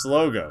Sintracorp's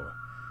logo.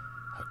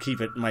 I'll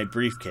keep it in my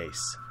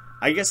briefcase.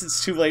 I guess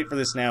it's too late for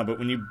this now, but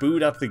when you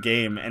boot up the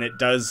game and it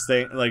does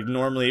things like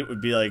normally it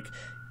would be like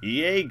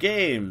EA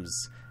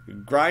Games,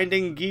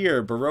 Grinding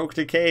Gear, Baroque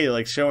Decay,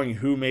 like showing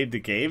who made the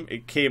game.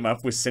 It came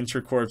up with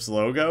Sintracorp's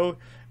logo.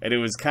 And it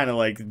was kind of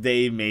like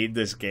they made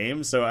this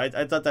game. So I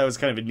thought that was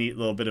kind of a neat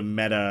little bit of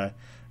meta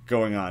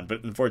going on.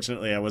 But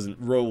unfortunately, I wasn't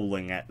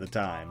rolling at the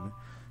time.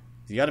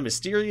 You got a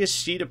mysterious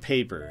sheet of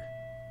paper.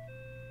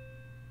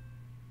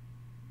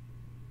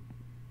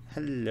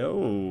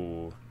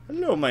 Hello.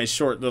 Hello, my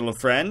short little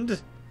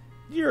friend.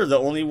 You're the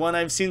only one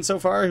I've seen so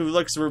far who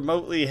looks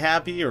remotely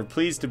happy or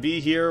pleased to be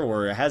here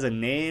or has a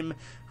name,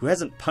 who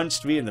hasn't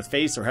punched me in the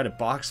face or had a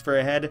box for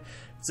a head.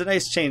 It's a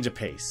nice change of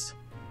pace.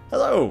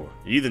 Hello.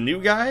 Are you the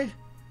new guy?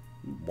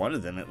 One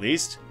of them, at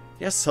least.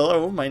 Yes,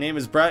 hello, my name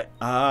is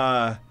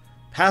Pasternack.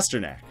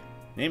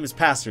 Name is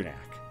Pasternack.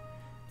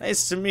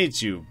 Nice to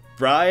meet you,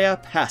 Brian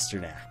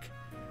Pasternack.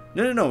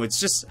 No, it's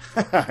just...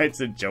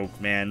 it's a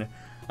joke, man.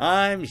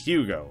 I'm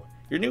Hugo,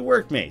 your new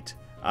workmate.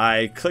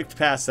 I clicked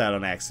past that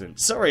on accident.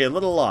 Sorry, a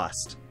little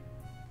lost.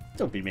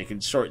 Don't be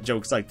making short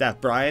jokes like that,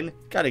 Brian.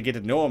 Gotta get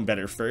to know him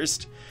better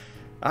first.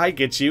 I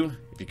get you.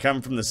 If you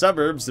come from the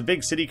suburbs, the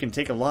big city can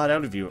take a lot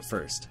out of you at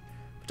first.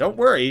 But don't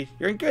worry,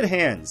 you're in good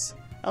hands.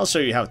 I'll show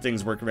you how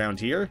things work around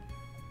here.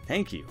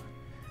 Thank you.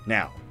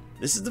 Now,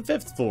 this is the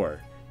 5th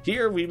floor.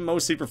 Here, we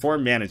mostly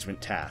perform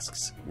management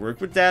tasks.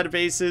 Work with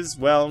databases,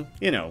 well,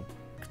 you know,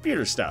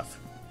 computer stuff.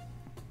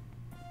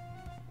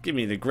 Give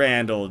me the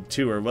grand old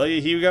tour, will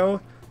you,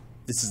 Hugo?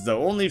 This is the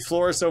only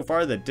floor so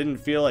far that didn't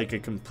feel like a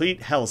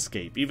complete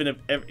hellscape, even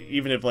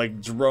if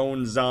like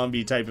drone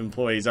zombie type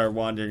employees are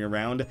wandering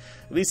around. At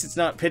least it's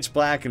not pitch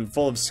black and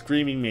full of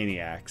screaming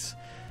maniacs.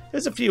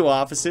 There's a few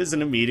offices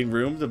and a meeting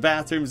room, the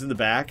bathroom's in the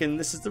back, and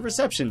this is the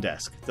reception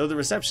desk, though the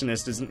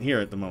receptionist isn't here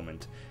at the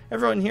moment.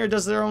 Everyone here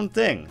does their own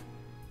thing.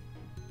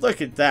 Look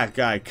at that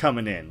guy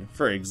coming in,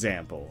 for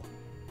example.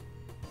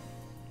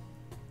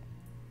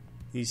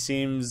 He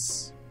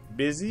seems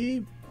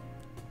busy.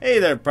 Hey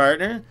there,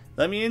 partner.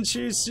 Let me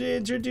introduce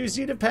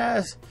you to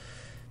Pass.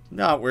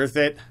 Not worth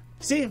it.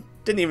 See?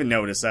 Didn't even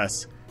notice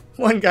us.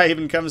 One guy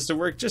even comes to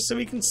work just so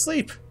he can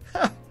sleep.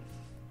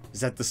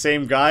 Is that the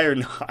same guy or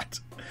not?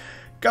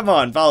 Come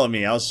on, follow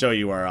me. I'll show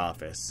you our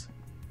office.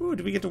 Ooh,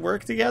 do we get to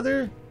work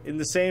together? In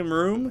the same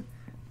room?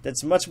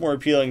 That's much more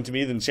appealing to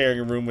me than sharing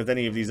a room with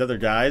any of these other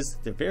guys.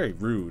 They're very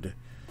rude.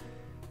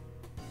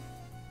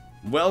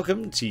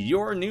 Welcome to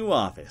your new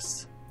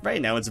office.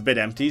 Right now it's a bit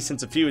empty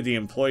since a few of the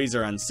employees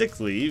are on sick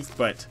leave,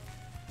 but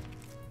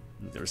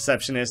the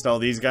receptionist, all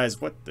these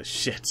guys, what the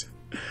shit?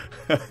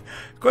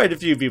 Quite a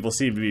few people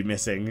seem to be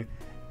missing.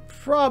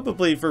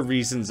 Probably for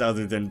reasons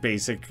other than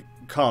basic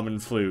common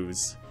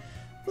flus.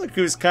 Look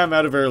who's come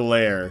out of her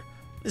lair.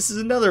 This is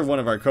another one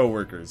of our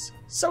co-workers,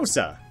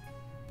 Sosa.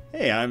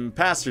 Hey, I'm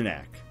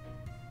Pasternack.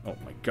 Oh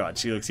my god,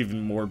 she looks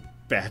even more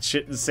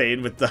batshit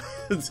insane with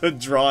the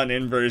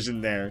drawn-in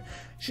version there.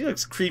 She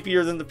looks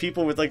creepier than the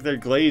people with, like, their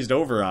glazed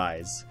over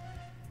eyes.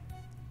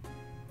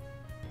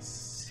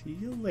 See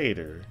you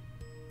later.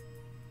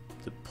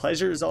 The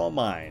pleasure's all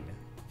mine.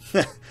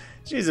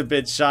 She's a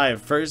bit shy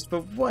at first,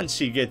 but once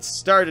she gets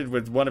started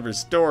with one of her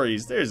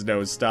stories, there's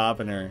no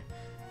stopping her.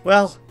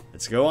 Well,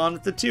 let's go on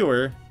with the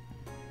tour.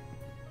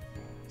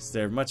 Is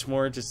there much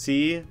more to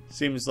see?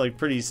 Seems like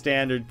pretty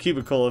standard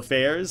cubicle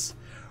affairs.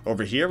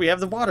 Over here we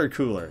have the water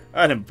cooler,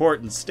 an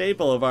important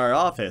staple of our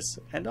office,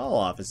 and all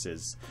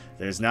offices.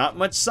 There's not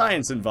much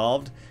science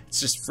involved,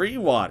 it's just free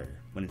water.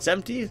 When it's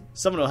empty,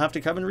 someone will have to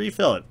come and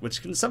refill it,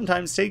 which can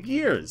sometimes take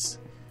years.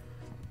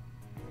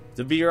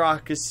 The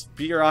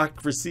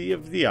bureaucracy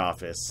of the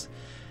office.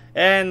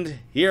 And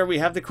here we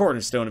have the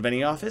cornerstone of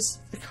any office,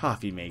 the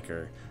coffee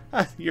maker.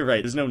 You're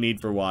right, there's no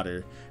need for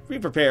water. We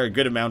prepare a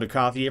good amount of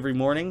coffee every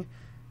morning.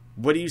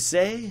 What do you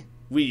say?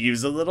 We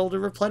use a little to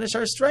replenish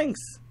our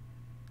strength.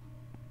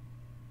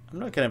 I'm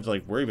not gonna have to,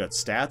 like, worry about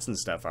stats and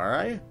stuff, are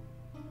I?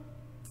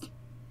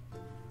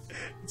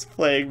 It's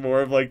playing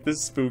more of, like,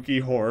 this spooky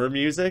horror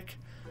music.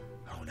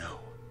 Oh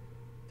no,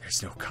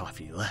 there's no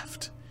coffee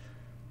left.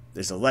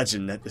 There's a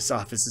legend that this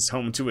office is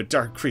home to a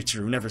dark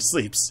creature who never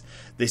sleeps.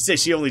 They say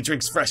she only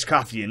drinks fresh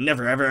coffee and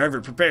never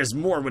ever prepares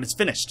more when it's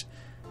finished.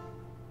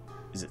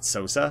 Is it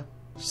Sosa?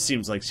 She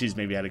seems like she's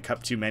maybe had a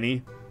cup too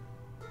many.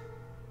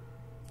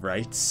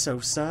 Right,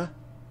 Sosa?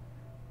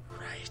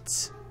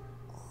 Right.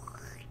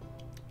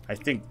 I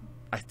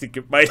think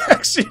it might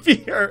actually be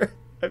her.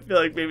 I feel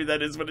like maybe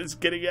that is what it's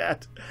getting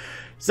at.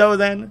 So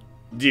then,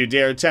 do you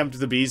dare tempt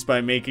the beast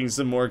by making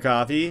some more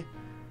coffee?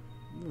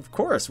 Of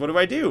course, what do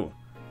I do?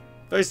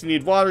 First you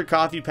need water,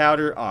 coffee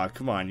powder. Aw,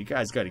 come on, you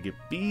guys gotta get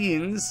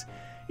beans.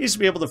 You should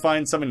be able to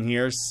find some in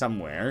here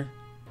somewhere.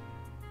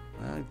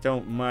 I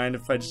don't mind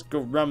if I just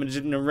go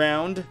rummaging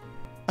around.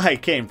 I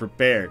came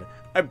prepared.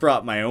 I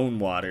brought my own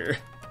water.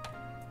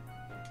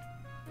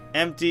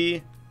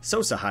 Empty.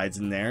 Sosa hides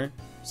in there.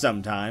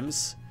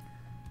 Sometimes.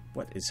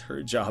 What is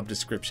her job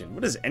description?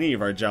 What is any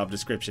of our job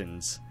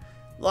descriptions?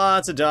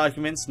 Lots of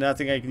documents,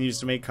 nothing I can use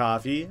to make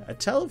coffee. A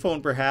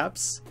telephone,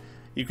 perhaps.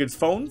 You could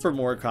phone for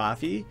more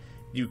coffee.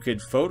 You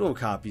could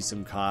photocopy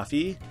some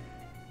coffee.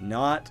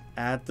 Not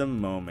at the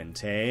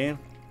moment, eh?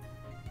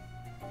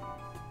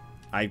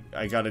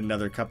 I got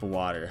another cup of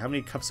water. How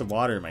many cups of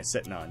water am I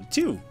sitting on?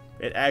 2.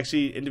 It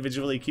actually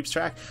individually keeps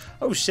track.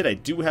 Oh shit, I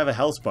do have a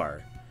health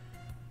bar.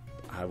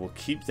 I will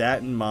keep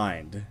that in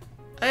mind.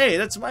 Hey,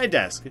 that's my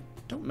desk.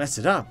 Don't mess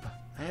it up.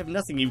 I have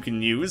nothing you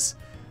can use.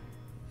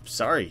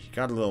 Sorry, you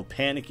got a little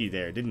panicky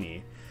there, didn't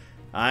you?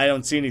 I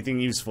don't see anything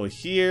useful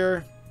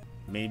here.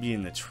 Maybe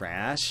in the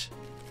trash?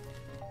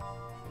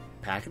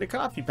 Packet of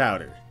coffee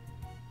powder.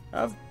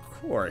 Of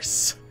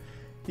course.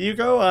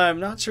 Hugo, I'm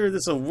not sure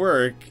this will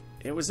work.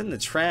 It was in the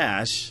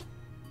trash.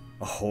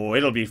 Oh,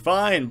 it'll be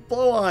fine.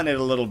 Blow on it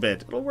a little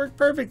bit. It'll work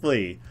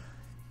perfectly.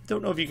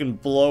 Don't know if you can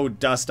blow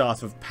dust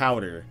off of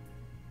powder.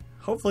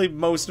 Hopefully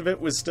most of it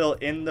was still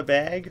in the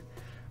bag.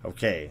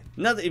 Okay,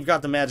 now that you've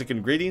got the magic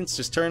ingredients,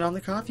 just turn on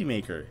the coffee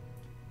maker.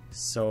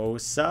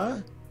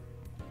 Sosa?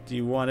 Do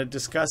you want to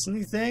discuss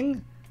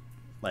anything?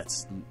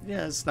 Let's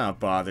not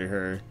bother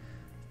her.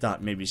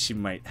 Thought maybe she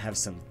might have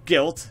some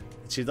guilt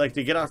that she'd like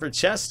to get off her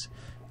chest.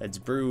 Let's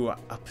brew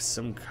up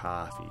some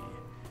coffee.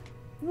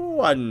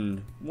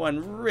 One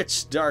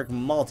rich, dark,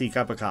 malty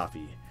cup of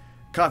coffee.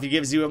 Coffee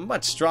gives you a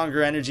much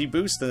stronger energy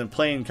boost than a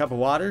plain cup of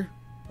water.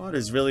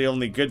 Water's really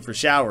only good for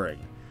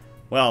showering.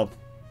 Well,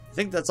 I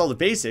think that's all the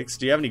basics.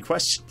 Do you have any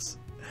questions?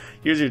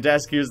 Here's your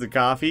desk, here's the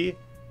coffee.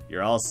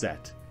 You're all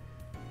set.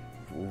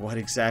 What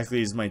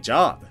exactly is my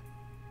job?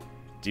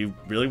 Do you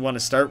really want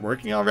to start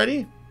working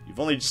already? You've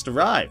only just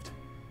arrived.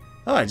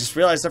 Oh, I just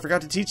realized I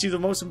forgot to teach you the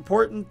most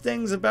important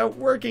things about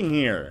working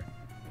here.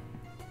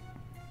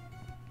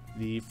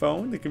 The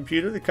phone, the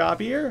computer, the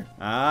copier.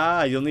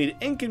 Ah, you'll need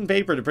ink and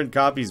paper to print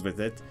copies with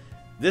it.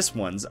 This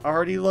one's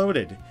already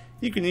loaded.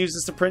 You can use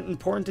this to print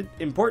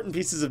important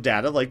pieces of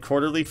data like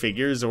quarterly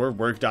figures or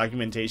work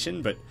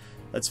documentation, but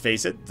Let's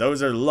face it,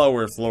 those are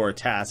lower floor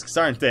tasks,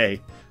 aren't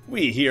they?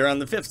 We here on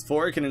the 5th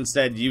floor can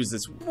instead use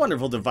this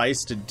wonderful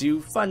device to do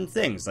fun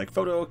things like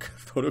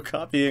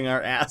photocopying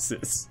our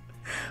asses.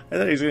 I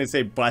thought he was going to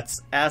say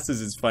butts.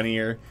 Asses is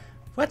funnier.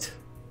 What?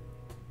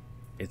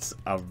 It's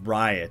a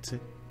riot.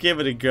 Give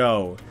it a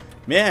go.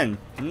 Man,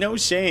 no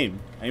shame.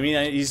 I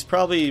mean, he's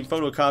probably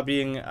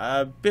photocopying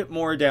a bit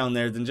more down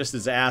there than just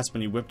his ass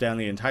when he whipped down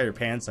the entire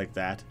pants like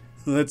that.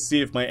 Let's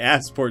see if my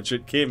ass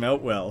portrait came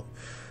out well.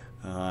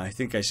 I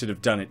think I should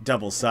have done it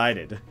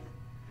double-sided.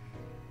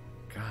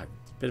 God,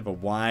 it's a bit of a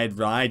wide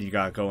ride you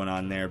got going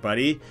on there,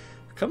 buddy.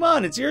 Come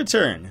on, it's your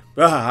turn.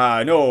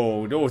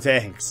 No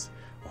thanks.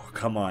 Oh,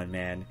 come on,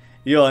 man.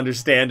 You'll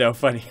understand how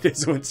funny it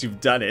is once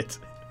you've done it.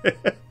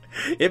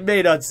 It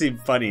may not seem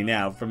funny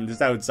now from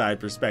this outside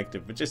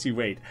perspective, but just you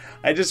wait.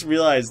 I just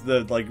realized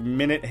the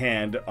minute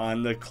hand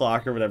on the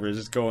clock or whatever is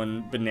just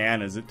going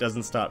bananas. It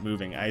doesn't stop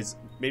moving.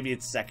 Maybe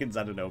it's seconds,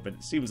 I don't know, but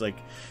it seems like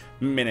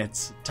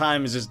minutes.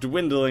 Time is just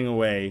dwindling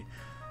away.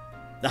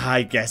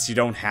 I guess you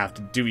don't have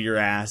to do your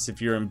ass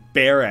if you're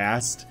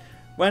embarrassed.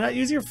 Why not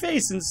use your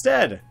face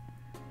instead?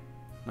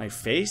 My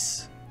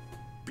face?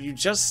 You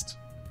just...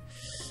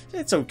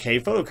 It's okay,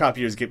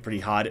 photocopiers get pretty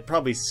hot. It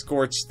probably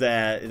scorched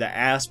the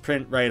ass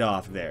print right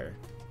off there.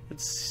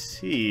 Let's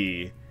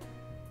see.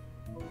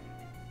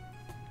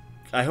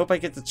 I hope I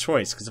get the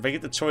choice, because if I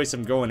get the choice,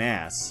 I'm going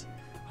ass.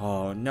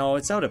 Oh, no,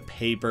 it's out of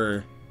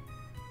paper.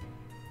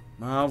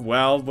 Oh,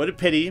 well, what a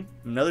pity.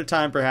 Another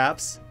time,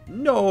 perhaps.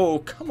 No,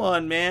 come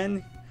on,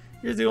 man.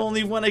 You're the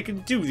only one I can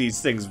do these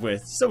things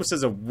with. So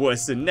says a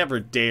wuss and never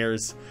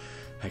dares.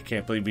 I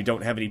can't believe we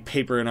don't have any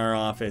paper in our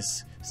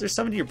office. Is there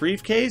some in your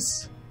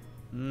briefcase?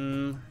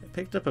 I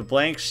picked up a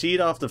blank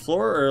sheet off the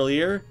floor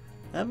earlier.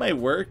 That might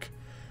work.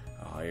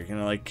 Oh, you're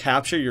gonna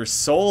capture your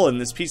soul in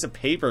this piece of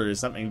paper or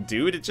something,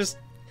 dude. It just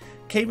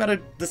came out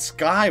of the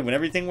sky when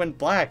everything went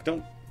black.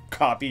 Don't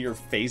copy your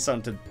face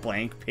onto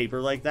blank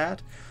paper like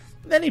that.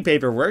 Any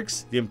paper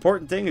works. The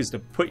important thing is to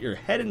put your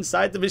head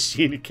inside the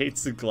machine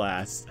against the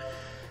glass.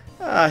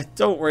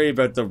 Don't worry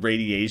about the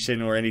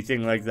radiation or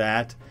anything like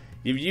that.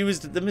 You've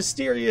used the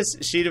mysterious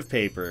sheet of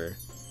paper.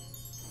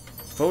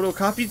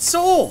 Photocopied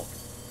soul!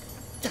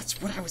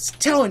 That's what I was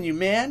telling you,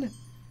 man!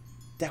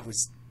 That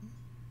was...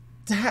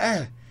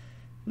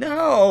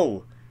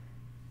 No!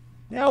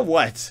 Now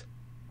what?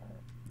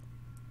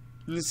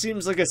 This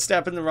seems like a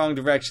step in the wrong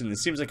direction.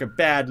 This seems like a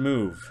bad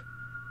move.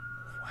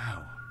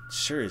 Wow, it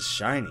sure is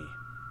shiny.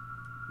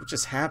 What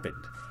just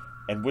happened?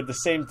 And would the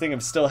same thing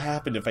have still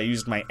happened if I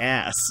used my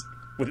ass?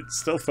 Would it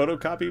still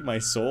photocopy my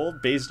soul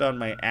based on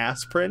my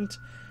ass print?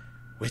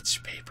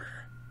 Which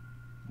paper?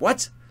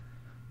 What?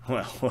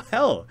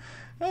 Well,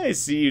 I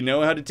see you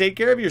know how to take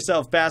care of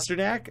yourself,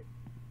 Pasternack.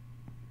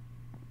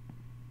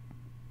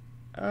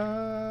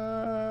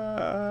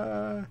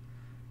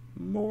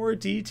 More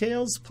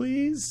details,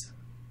 please?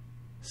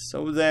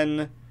 So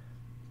then,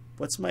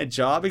 what's my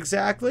job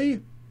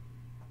exactly?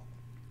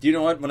 Do you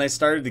know what? When I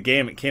started the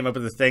game, it came up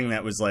with a thing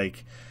that was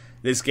like,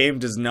 this game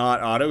does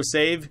not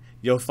autosave.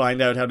 You'll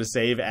find out how to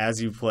save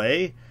as you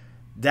play.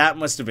 That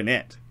must have been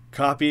it.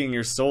 Copying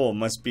your soul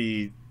must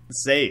be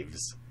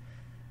saves.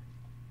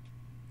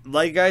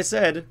 Like I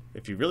said,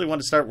 if you really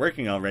want to start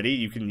working already,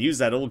 you can use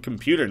that old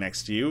computer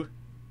next to you.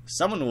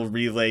 Someone will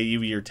relay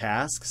you your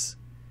tasks.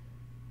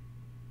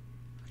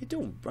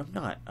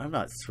 I'm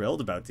not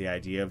thrilled about the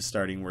idea of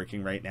starting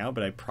working right now,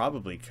 but I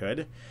probably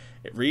could.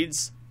 It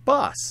reads,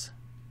 boss.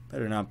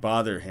 Better not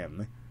bother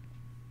him.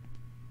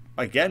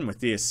 Again, with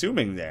the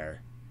assuming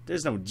there.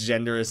 There's no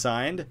gender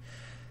assigned.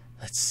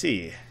 Let's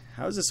see.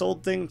 How does this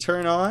old thing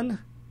turn on?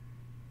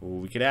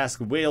 Ooh, we could ask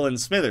Waylon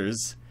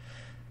Smithers.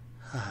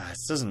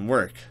 This doesn't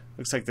work.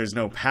 Looks like there's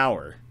no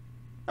power.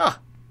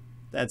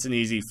 That's an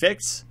easy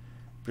fix.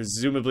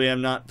 Presumably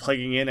I'm not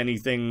plugging in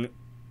anything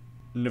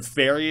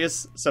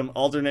nefarious, some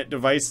alternate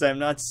device that I'm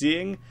not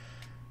seeing.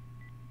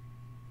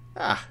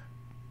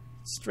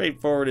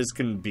 Straightforward as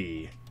can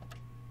be.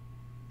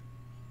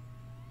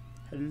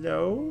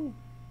 Hello?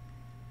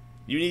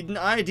 You need an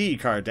ID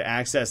card to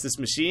access this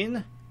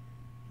machine.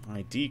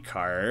 ID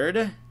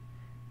card?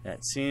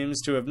 That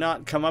seems to have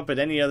not come up at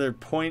any other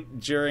point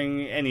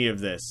during any of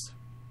this.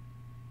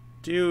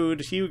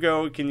 Dude,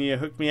 Hugo, can you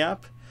hook me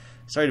up?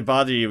 Sorry to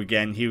bother you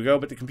again, Hugo,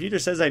 but the computer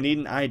says I need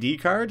an ID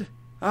card?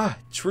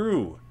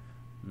 True.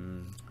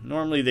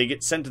 Normally they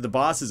get sent to the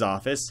boss's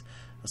office.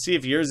 I'll see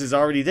if yours is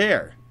already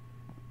there.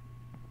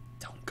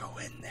 Don't go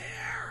in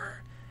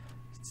there.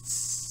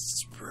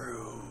 It's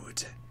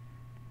rude.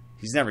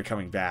 He's never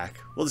coming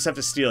back. We'll just have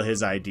to steal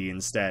his ID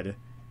instead.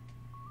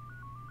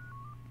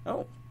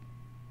 Oh.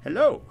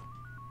 Hello.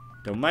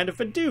 Don't mind if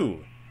I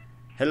do.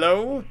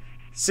 Hello?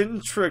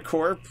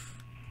 Sintracorp,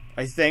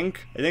 I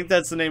think. I think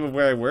that's the name of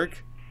where I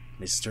work.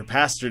 Mr.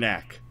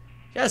 Pasternack.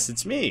 Yes,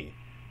 it's me.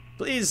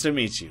 Pleased to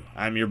meet you.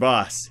 I'm your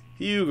boss.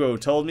 Hugo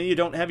told me you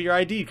don't have your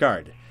ID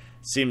card.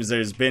 Seems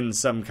there's been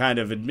some kind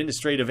of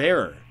administrative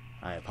error.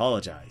 I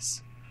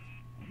apologize.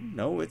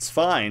 No, it's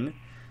fine.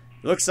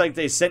 Looks like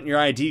they sent your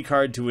ID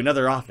card to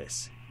another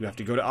office. You have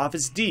to go to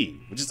Office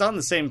D, which is on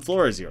the same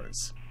floor as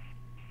yours.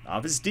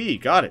 Office D,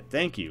 got it,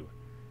 thank you.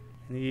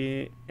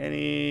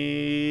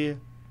 Anything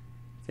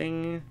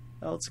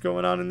else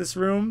going on in this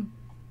room?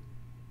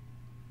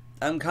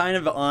 I'm kind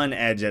of on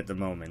edge at the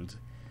moment.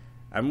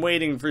 I'm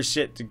waiting for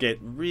shit to get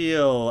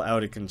real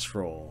out of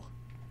control.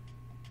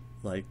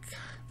 Like,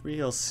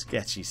 real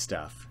sketchy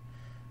stuff.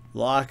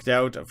 Locked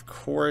out, of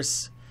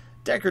course.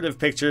 Decorative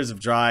pictures of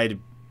dried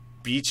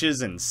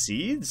beaches and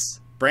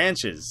seeds?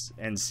 Branches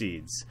and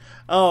seeds.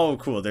 Oh,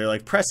 cool, they're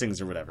like pressings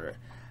or whatever.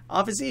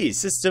 Office E,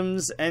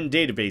 systems and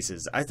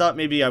databases. I thought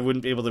maybe I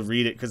wouldn't be able to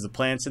read it because the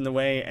plant's in the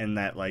way, and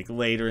that like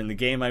later in the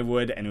game I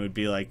would, and it would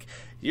be like,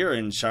 you're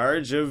in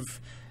charge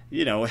of,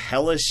 you know,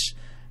 hellish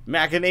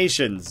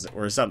machinations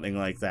or something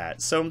like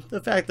that. So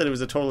the fact that it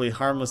was a totally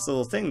harmless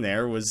little thing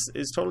there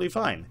is totally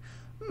fine.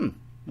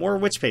 More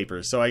witch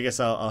papers, so I guess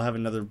I'll have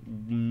another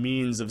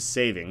means of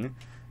saving.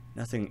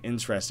 Nothing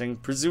interesting.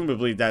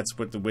 Presumably that's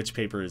what the witch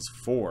paper is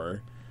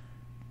for.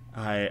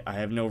 I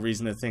have no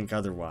reason to think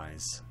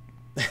otherwise.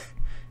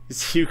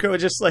 Is Hugo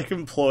just like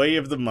employee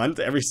of the month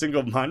every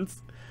single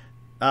month?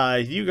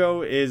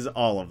 Hugo is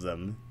all of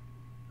them.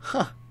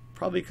 Huh.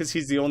 Probably because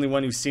he's the only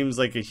one who seems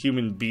like a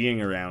human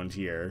being around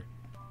here.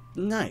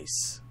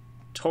 Nice.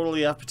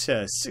 Totally up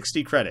to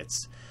 60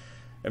 credits.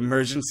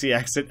 Emergency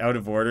exit out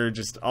of order.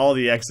 Just all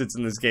the exits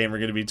in this game are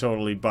going to be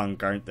totally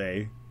bunk, aren't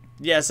they?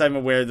 Yes, I'm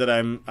aware that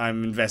I'm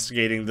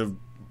investigating the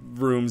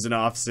rooms and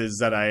offices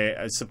that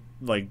I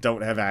like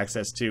don't have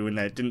access to and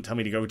that it didn't tell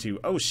me to go to.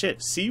 Oh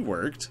shit, C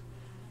worked.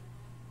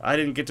 I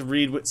didn't get to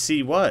read what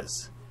C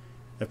was.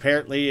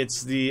 Apparently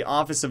it's the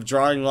office of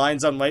drawing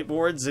lines on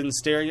whiteboards and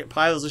staring at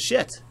piles of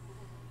shit.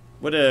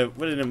 What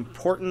an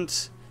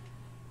important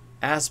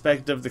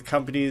aspect of the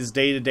company's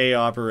day-to-day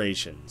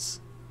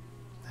operations.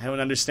 I don't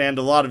understand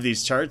a lot of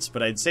these charts,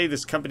 but I'd say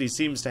this company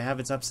seems to have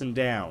its ups and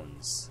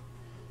downs.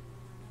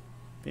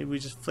 Maybe we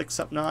just flick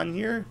something on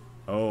here?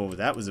 Oh,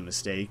 that was a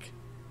mistake.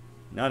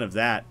 None of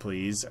that,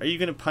 please. Are you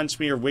going to punch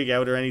me or wig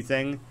out or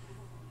anything?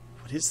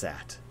 What is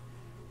that?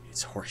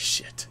 It's horse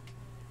shit.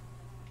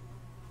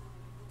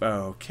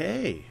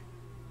 Okay.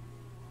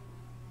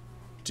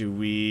 Do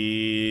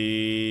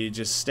we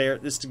just stare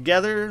at this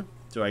together?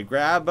 Do I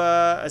grab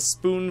a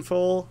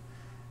spoonful?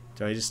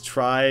 Do I just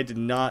try to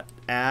not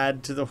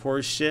add to the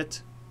horse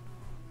shit?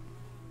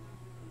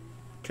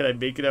 Can I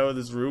make it out of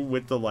this room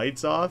with the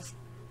lights off?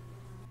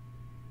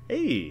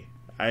 Hey,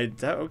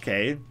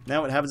 okay.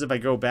 Now what happens if I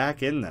go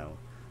back in, though?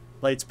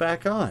 Lights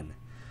back on.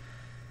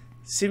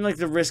 Seemed like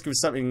the risk of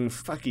something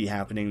fucky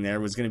happening there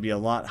was going to be a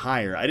lot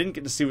higher. I didn't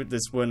get to see what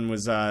this one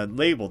was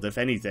labeled, if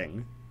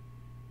anything.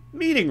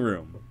 Meeting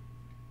room.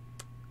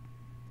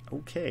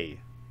 Okay.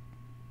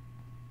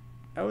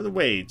 Out of the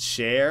way,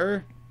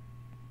 chair.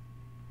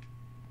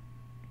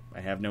 I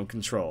have no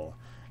control.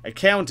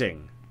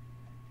 Accounting.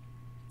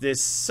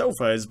 This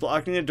sofa is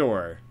blocking the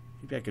door.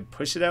 Maybe I could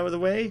push it out of the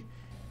way?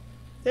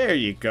 There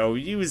you go.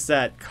 Use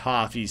that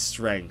coffee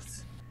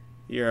strength.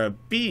 You're a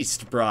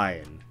beast,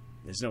 Brian.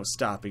 There's no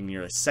stopping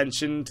your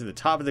ascension to the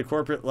top of the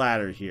corporate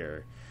ladder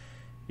here.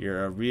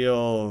 You're a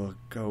real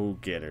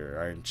go-getter,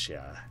 aren't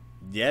ya?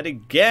 Yet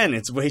again,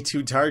 it's way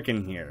too dark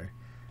in here.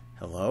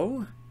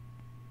 Hello?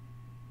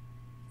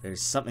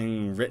 There's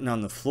something written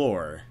on the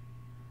floor.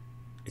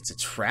 It's a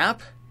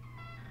trap?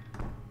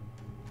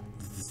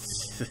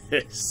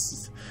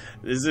 This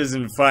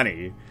isn't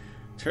funny.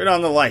 Turn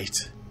on the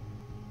light.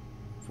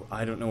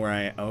 I don't know where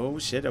I... Oh,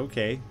 shit,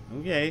 okay.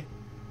 Okay.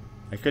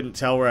 I couldn't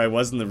tell where I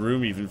was in the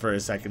room even for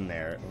a second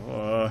there.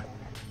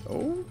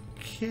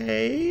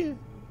 Okay.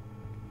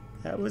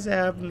 That was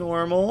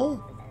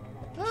abnormal.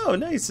 Oh,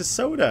 nice, a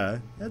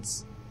soda.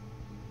 That's...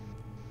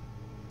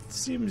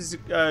 seems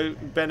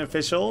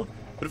beneficial.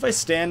 But if I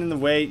stand in the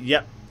way...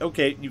 Yep,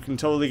 okay, you can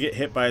totally get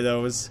hit by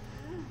those.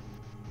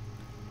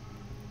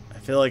 I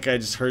feel like I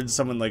just heard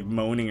someone, like,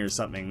 moaning or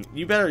something.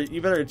 You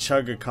better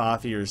chug a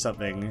coffee or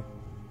something.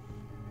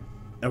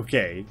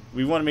 Okay,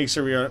 we want to make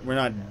sure we're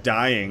not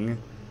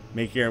dying,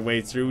 making our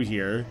way through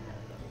here.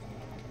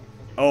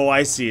 Oh,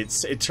 I see.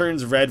 It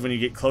turns red when you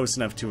get close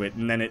enough to it,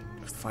 and then it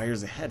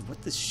fires ahead.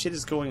 What the shit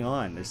is going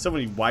on? There's so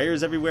many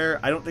wires everywhere.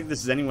 I don't think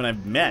this is anyone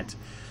I've met.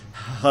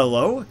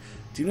 Hello?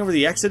 Do you know where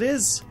the exit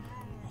is?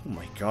 Oh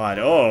my god.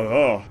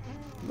 Oh.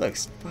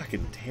 Looks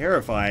fucking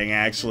terrifying,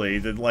 actually.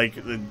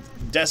 The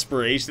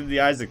desperation in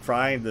the eyes, the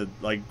crying, the,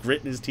 like, grit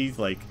in his teeth,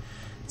 like...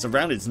 It's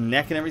around his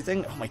neck and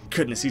everything. Oh my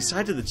goodness, he's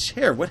tied to the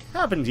chair. What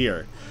happened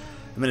here?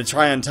 I'm gonna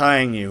try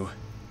untying you.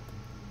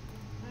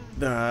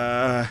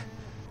 I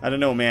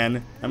don't know,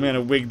 man. I'm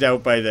kinda wigged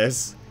out by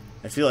this.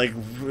 I feel like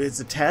it's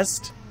a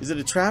test. Is it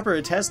a trap or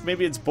a test?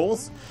 Maybe it's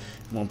both.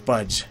 It won't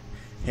budge.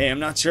 Hey, I'm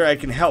not sure I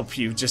can help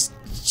you just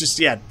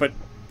yet, but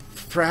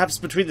perhaps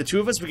between the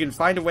two of us we can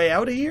find a way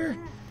out of here?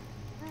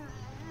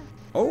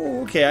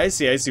 Oh, okay, I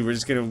see. We're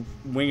just gonna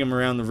wing him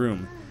around the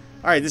room.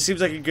 Alright, this seems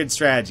like a good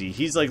strategy.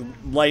 He's like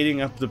lighting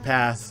up the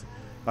path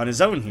on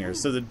his own here,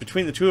 so that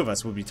between the two of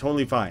us we'll be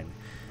totally fine.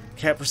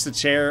 Can't push the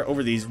chair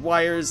over these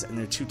wires, and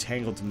they're too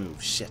tangled to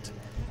move. Shit.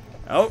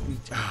 Oh,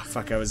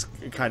 fuck, I was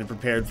kind of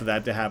prepared for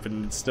that to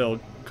happen. It still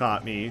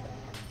caught me.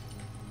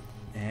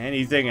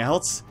 Anything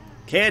else?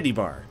 Candy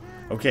bar.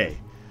 Okay.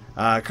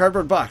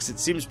 Cardboard box. It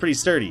seems pretty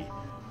sturdy.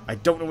 I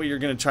don't know what you're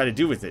going to try to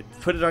do with it.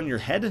 Put it on your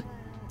head?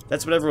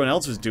 That's what everyone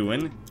else was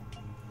doing.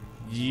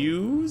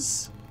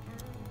 Use?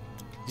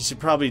 You should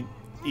probably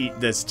eat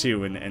this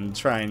too and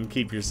try and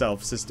keep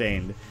yourself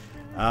sustained.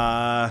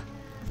 Alright.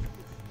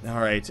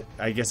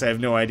 I guess I have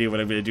no idea what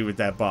I'm going to do with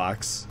that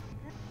box.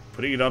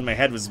 Putting it on my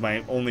head was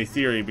my only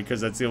theory because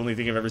that's the only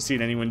thing I've ever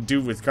seen anyone do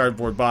with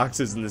cardboard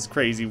boxes in this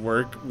crazy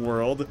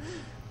world.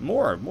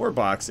 More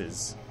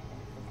boxes.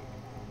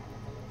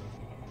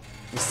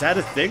 Was that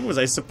a thing? Was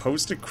I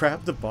supposed to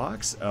grab the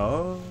box?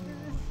 Oh.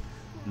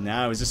 No,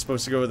 I was just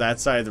supposed to go to that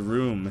side of the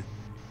room.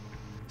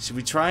 Should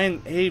we try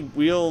and... Hey,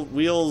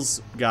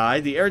 wheels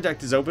guy. The air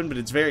duct is open, but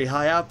it's very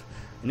high up.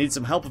 I need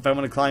some help if I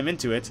want to climb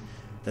into it.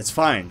 That's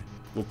fine.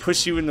 We'll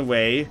push you in the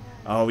way.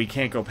 Oh, we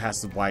can't go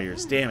past the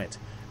wires. Damn it.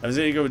 I was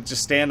going to go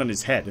just stand on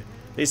his head.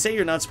 They say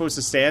you're not supposed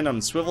to stand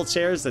on swivel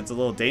chairs. That's a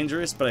little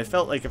dangerous, but I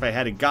felt like if I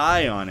had a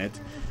guy on it,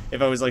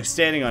 if I was like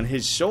standing on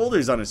his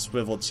shoulders on a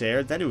swivel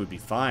chair, then it would be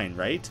fine,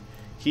 right?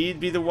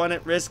 He'd be the one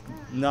at risk,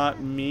 not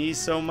me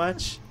so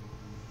much.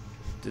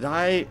 Did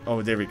I?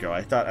 Oh, there we go.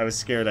 I thought I was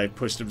scared I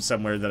pushed him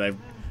somewhere that I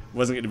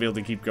wasn't going to be able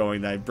to keep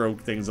going, that I broke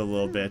things a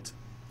little bit.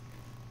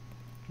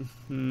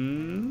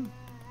 Dude,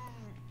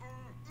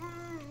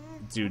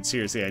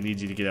 seriously, I need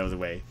you to get out of the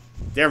way.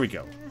 There we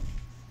go.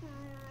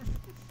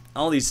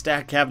 All these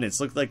stacked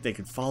cabinets look like they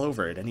could fall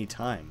over at any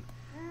time.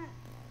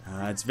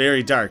 It's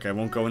very dark. I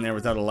won't go in there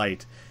without a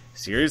light.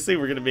 Seriously?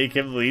 We're going to make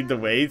him lead the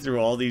way through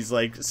all these,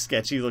 like,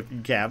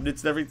 sketchy-looking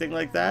cabinets and everything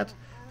like that?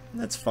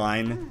 That's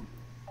fine.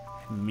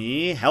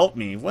 Me? Help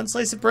me. One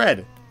slice of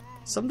bread.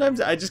 Sometimes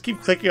I just keep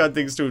clicking on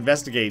things to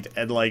investigate,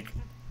 and, like,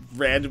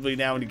 randomly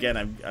now and again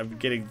I'm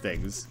getting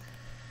things.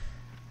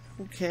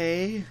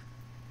 Okay.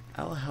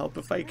 I'll help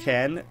if I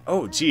can.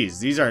 Oh, geez.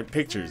 These aren't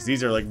pictures.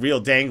 These are, like, real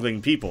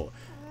dangling people.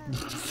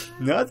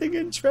 Nothing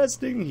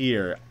interesting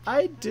here.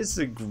 I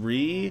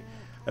disagree.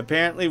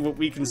 Apparently what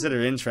we consider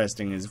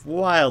interesting is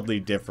wildly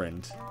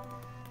different.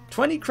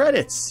 20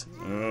 credits!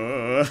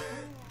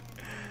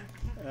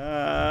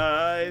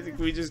 I think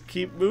we just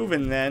keep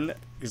moving then,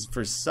 because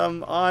for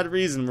some odd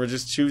reason we're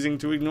just choosing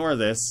to ignore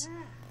this.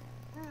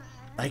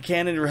 I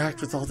can't interact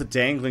with all the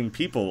dangling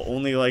people,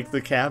 only like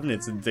the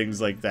cabinets and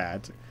things like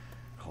that.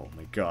 Oh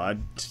my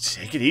god.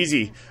 Take it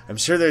easy. I'm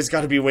sure there's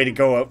got to be a way to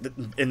go out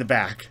in the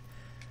back.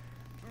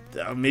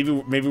 Maybe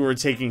we're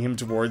taking him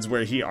towards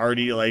where he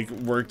already, like,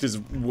 worked his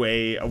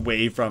way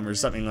away from or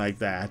something like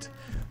that.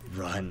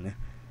 Run.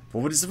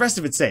 Well, what does the rest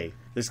of it say?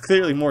 There's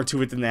clearly more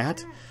to it than that.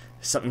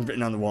 There's something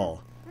written on the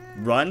wall.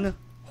 Run,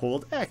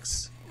 hold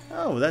X.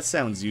 Oh, that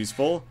sounds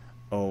useful.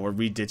 Oh, are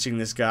we ditching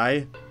this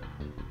guy?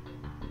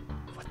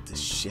 What the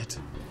shit?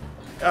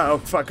 Oh,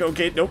 fuck,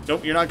 okay,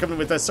 nope, you're not coming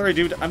with us. Sorry,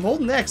 dude, I'm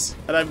holding X,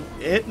 and I'm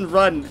hit and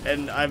run,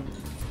 and I'm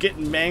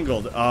getting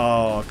mangled.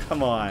 Oh,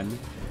 come on.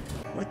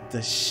 What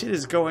the shit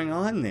is going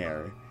on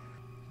there?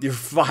 You're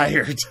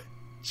fired.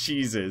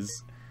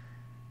 Jesus.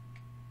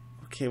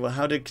 Okay, well,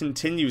 how do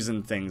continues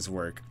and things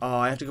work? Oh,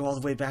 I have to go all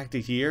the way back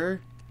to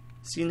here?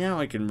 See, now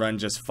I can run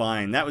just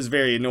fine. That was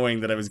very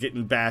annoying that I was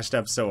getting bashed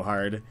up so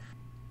hard.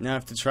 Now I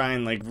have to try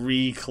and, like,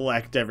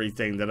 recollect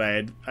everything that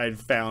I'd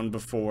found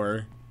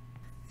before.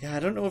 Yeah, I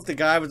don't know if the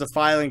guy with the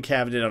filing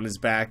cabinet on his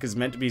back is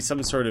meant to be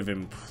some sort of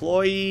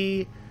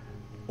employee,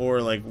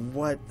 or, like,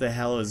 what the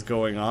hell is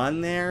going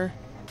on there?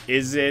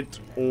 Is it,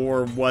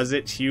 or was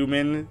it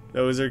human?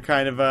 Those are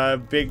kind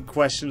of big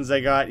questions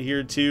I got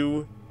here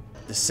too.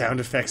 The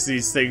sound effects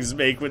these things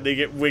make when they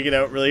get wigged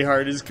out really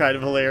hard is kind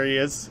of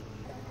hilarious.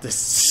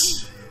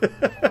 This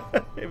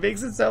it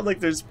makes it sound like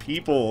there's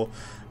people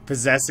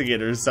possessing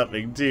it or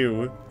something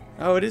too.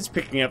 Oh, it is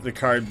picking up the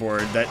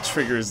cardboard that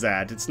triggers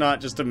that. It's not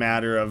just a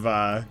matter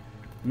of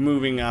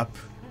moving up,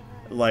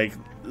 like,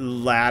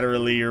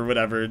 laterally or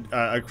whatever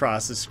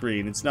across the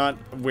screen. It's not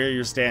where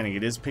you're standing.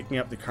 It is picking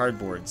up the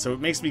cardboard. So it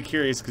makes me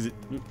curious because it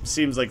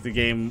seems like the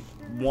game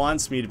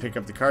wants me to pick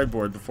up the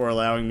cardboard before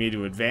allowing me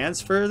to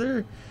advance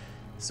further.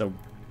 So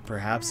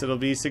perhaps it'll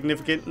be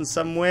significant in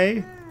some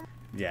way.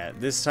 Yeah,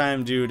 this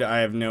time, dude, I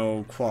have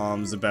no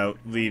qualms about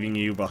leaving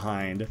you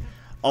behind.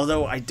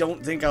 Although I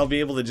don't think I'll be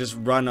able to just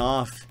run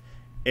off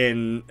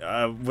in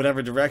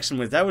whatever direction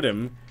without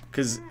him,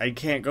 because I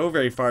can't go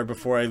very far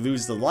before I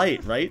lose the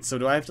light, right? So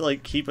do I have to,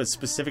 like, keep a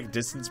specific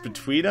distance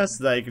between us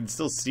so that I can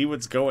still see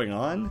what's going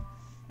on?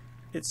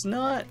 It's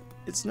not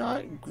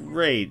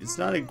great. It's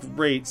not a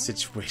great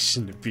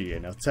situation to be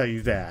in, I'll tell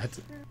you that.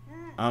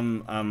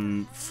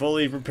 I'm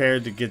fully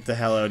prepared to get the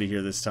hell out of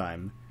here this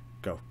time.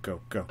 Go, go,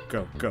 go,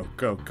 go, go,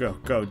 go, go,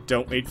 go.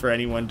 Don't wait for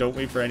anyone. Don't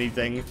wait for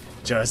anything.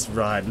 Just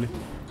run.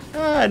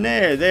 Ah,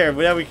 there.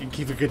 Now we can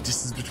keep a good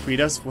distance between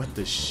us. What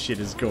the shit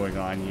is going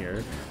on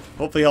here?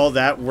 Hopefully all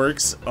that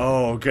works.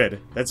 Oh, good.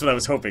 That's what I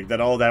was hoping.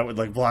 That all that would,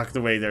 like, block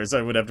the way there so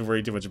I wouldn't have to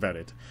worry too much about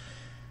it.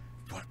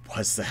 What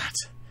was that?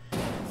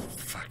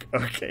 Fuck.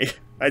 Okay.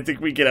 I think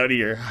we get out of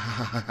here.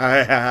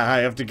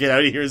 I have to get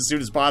out of here as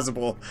soon as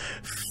possible.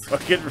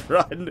 Fucking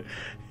run.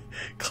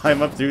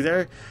 Climb up through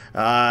there?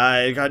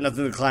 I got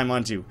nothing to climb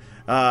onto.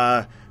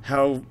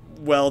 How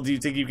well do you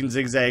think you can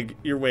zigzag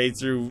your way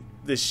through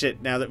this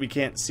shit now that we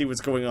can't see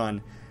what's going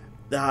on?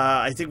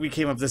 I think we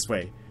came up this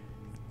way.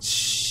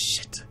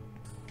 Shit.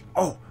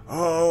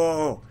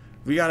 Oh.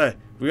 We gotta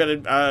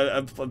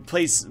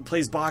place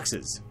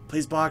boxes.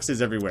 Place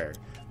boxes everywhere.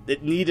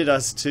 It needed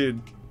us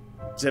to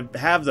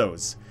have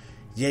those.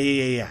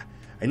 Yeah.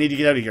 I need to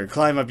get out of here.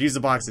 Climb up, use the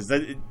boxes.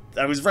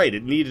 I was right.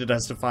 It needed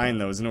us to find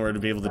those in order to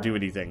be able to do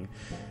anything.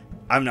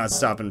 I'm not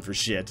stopping for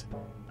shit.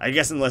 I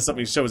guess unless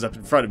something shows up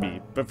in front of me.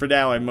 But for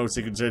now, I'm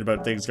mostly concerned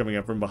about things coming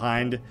up from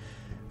behind.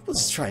 We'll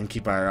just try and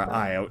keep our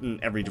eye out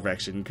in every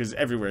direction, because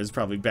everywhere is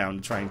probably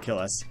bound to try and kill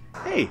us.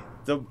 Hey,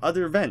 the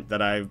other event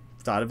that I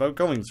thought about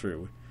going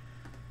through.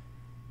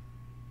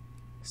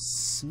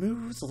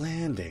 Smooth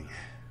landing.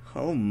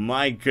 Oh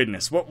my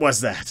goodness, what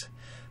was that?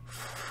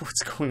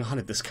 What's going on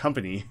at this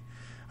company?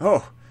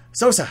 Oh,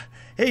 Sosa!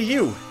 Hey,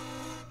 you!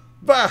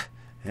 Bah!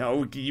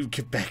 No, you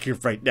get back here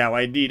right now.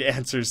 I need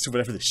answers to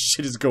whatever the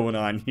shit is going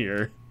on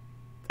here.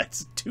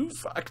 That's too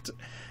fucked.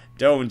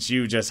 Don't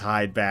you just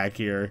hide back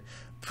here.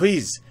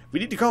 Please, we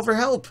need to call for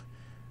help.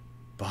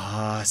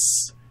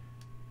 Boss?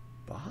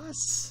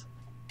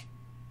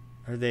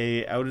 Are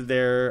they out of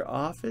their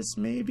office,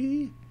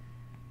 maybe?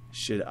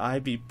 Should I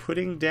be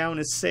putting down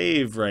a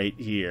save right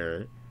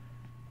here?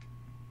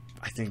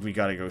 I think we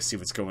gotta go see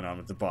what's going on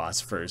with the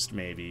boss first,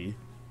 maybe.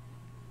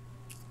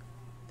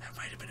 That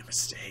might have been a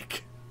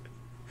mistake.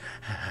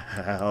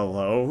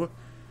 Hello?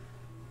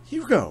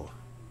 Hugo!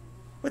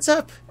 What's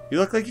up? You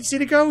look like you've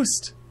seen a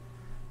ghost.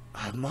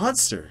 A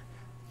monster?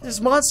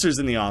 There's monsters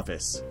in the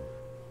office.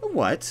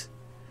 What?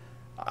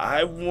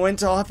 I went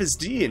to Office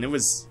D and it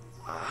was,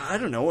 I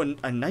don't know,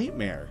 a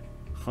nightmare.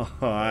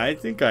 I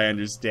think I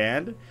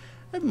understand.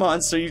 That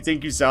monster you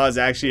think you saw is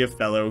actually a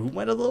fellow who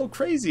went a little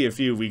crazy a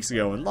few weeks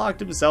ago and locked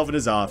himself in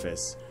his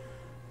office.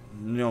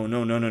 No.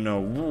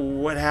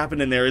 What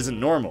happened in there isn't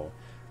normal.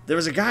 There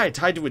was a guy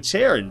tied to a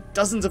chair and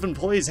dozens of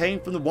employees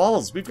hanging from the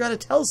walls. We've got to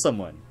tell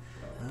someone.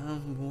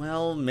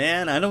 Well,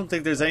 man, I don't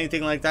think there's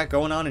anything like that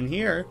going on in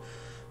here.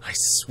 I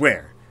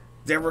swear,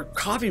 there were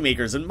coffee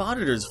makers and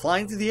monitors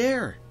flying through the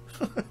air.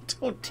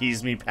 Don't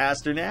tease me,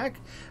 Pasternack.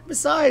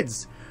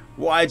 Besides,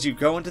 why'd you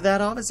go into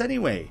that office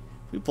anyway?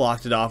 We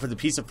blocked it off with a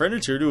piece of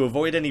furniture to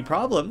avoid any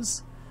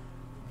problems.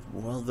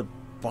 Well, the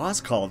boss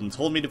called and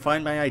told me to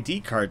find my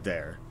ID card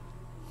there.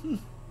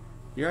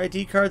 Your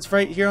ID card's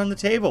right here on the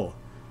table.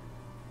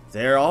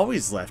 They're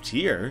always left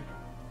here.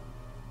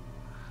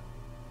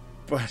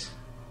 But,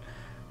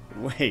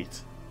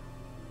 wait.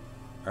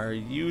 Are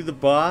you the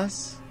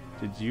boss?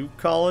 Did you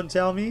call and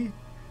tell me?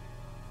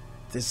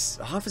 This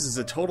office is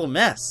a total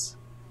mess.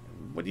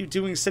 What are you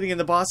doing sitting in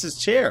the boss's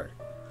chair?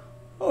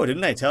 Oh,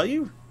 didn't I tell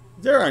you?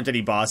 There aren't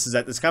any bosses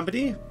at this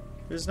company.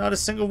 There's not a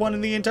single one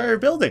in the entire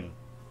building.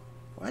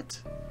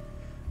 What?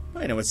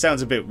 I know it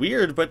sounds a bit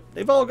weird, but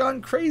they've all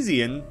gone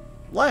crazy and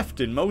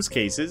left in most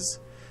cases.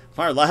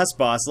 Our last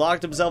boss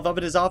locked himself up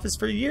in his office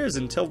for years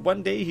until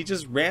one day he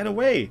just ran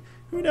away.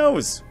 Who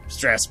knows?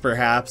 Stress,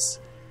 perhaps.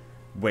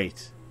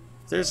 Wait,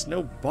 there's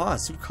no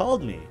boss. Who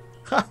called me?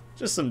 Ha!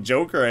 Just some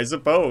joker, I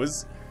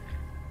suppose.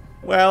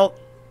 Well,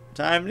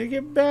 time to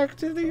get back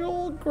to the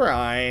old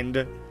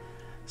grind.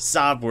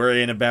 Stop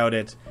worrying about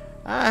it.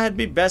 It'd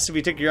be best if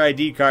we took your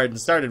ID card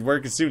and started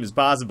work as soon as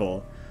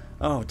possible.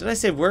 Oh, did I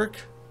say work?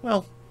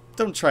 Well,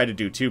 don't try to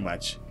do too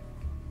much.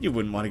 You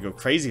wouldn't want to go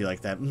crazy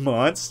like that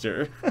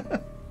monster.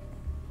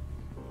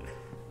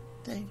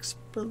 Thanks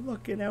for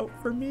looking out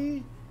for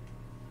me.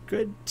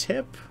 Good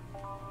tip.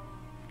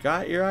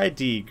 Got your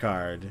ID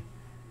card.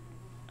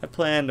 I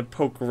plan to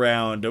poke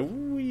around a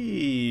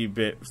wee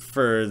bit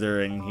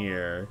further in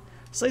here.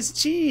 Slice of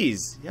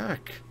cheese.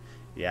 Yuck.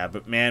 Yeah,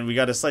 but man, we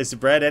got a slice of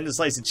bread and a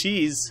slice of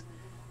cheese.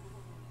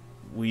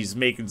 We's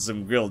making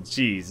some grilled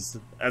cheese.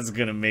 That's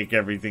gonna make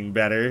everything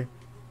better.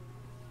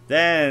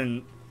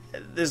 Then,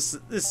 this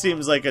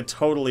seems like a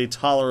totally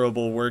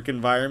tolerable work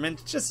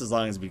environment, just as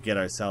long as we get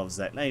ourselves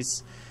that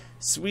nice,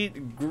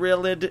 sweet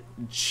grilled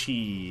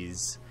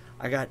cheese.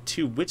 I got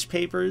 2 witch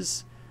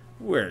papers.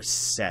 We're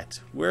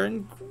set. We're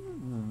in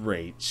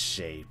great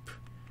shape.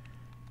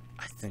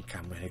 I think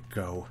I'm gonna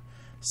go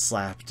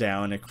slap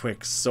down a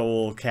quick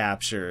soul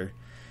capture.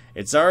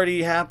 It's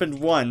already happened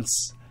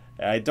once.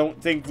 I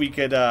don't think we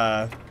could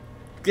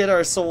get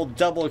our soul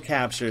double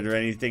captured or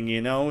anything,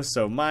 you know,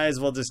 so might as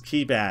well just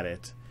keep at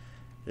it.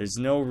 There's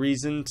no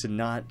reason to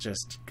not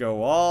just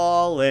go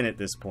all in at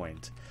this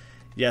point.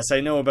 Yes,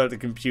 I know about the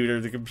computer.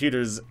 The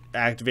computer's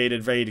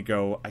activated, ready to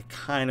go. I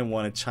kind of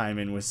want to chime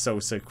in with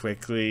Sosa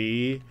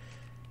quickly.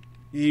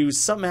 You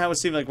somehow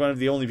seem like one of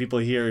the only people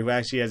here who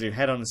actually has your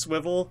head on a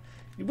swivel.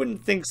 You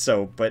wouldn't think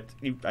so, but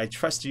I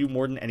trust you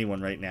more than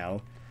anyone right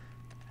now.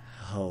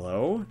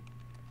 Hello?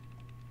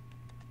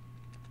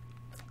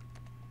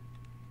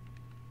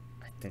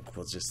 I think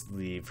we'll just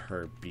leave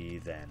her be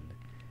then.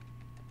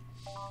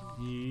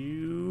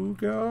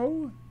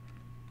 Hugo?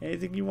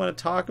 Anything you want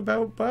to talk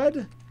about,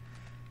 bud?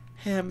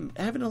 Hey, I'm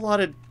having a lot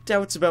of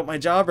doubts about my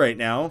job right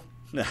now.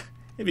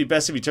 It'd be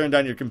best if you turned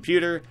on your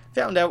computer,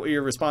 found out what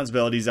your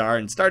responsibilities are,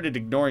 and started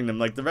ignoring them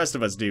like the rest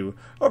of us do.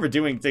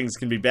 Overdoing things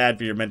can be bad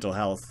for your mental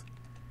health.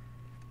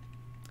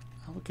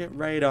 I'll get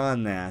right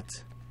on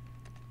that.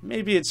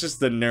 Maybe it's just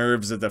the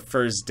nerves of the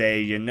first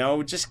day, you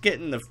know? Just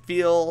getting the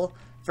feel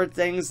for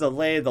things, the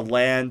lay of the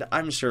land.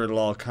 I'm sure it'll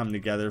all come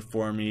together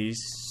for me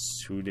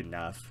soon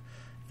enough.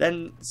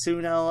 Then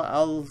soon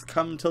I'll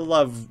come to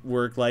love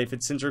work life at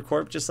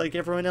Sintracorp just like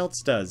everyone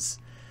else does.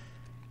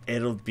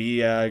 It'll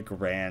be a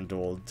grand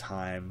old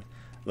time.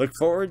 Look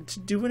forward to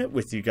doing it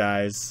with you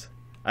guys.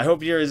 I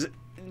hope you're as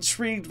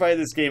intrigued by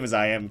this game as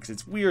I am, because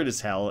it's weird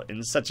as hell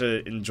in such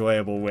an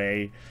enjoyable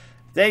way.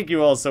 Thank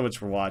you all so much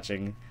for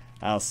watching.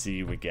 I'll see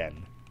you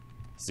again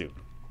soon.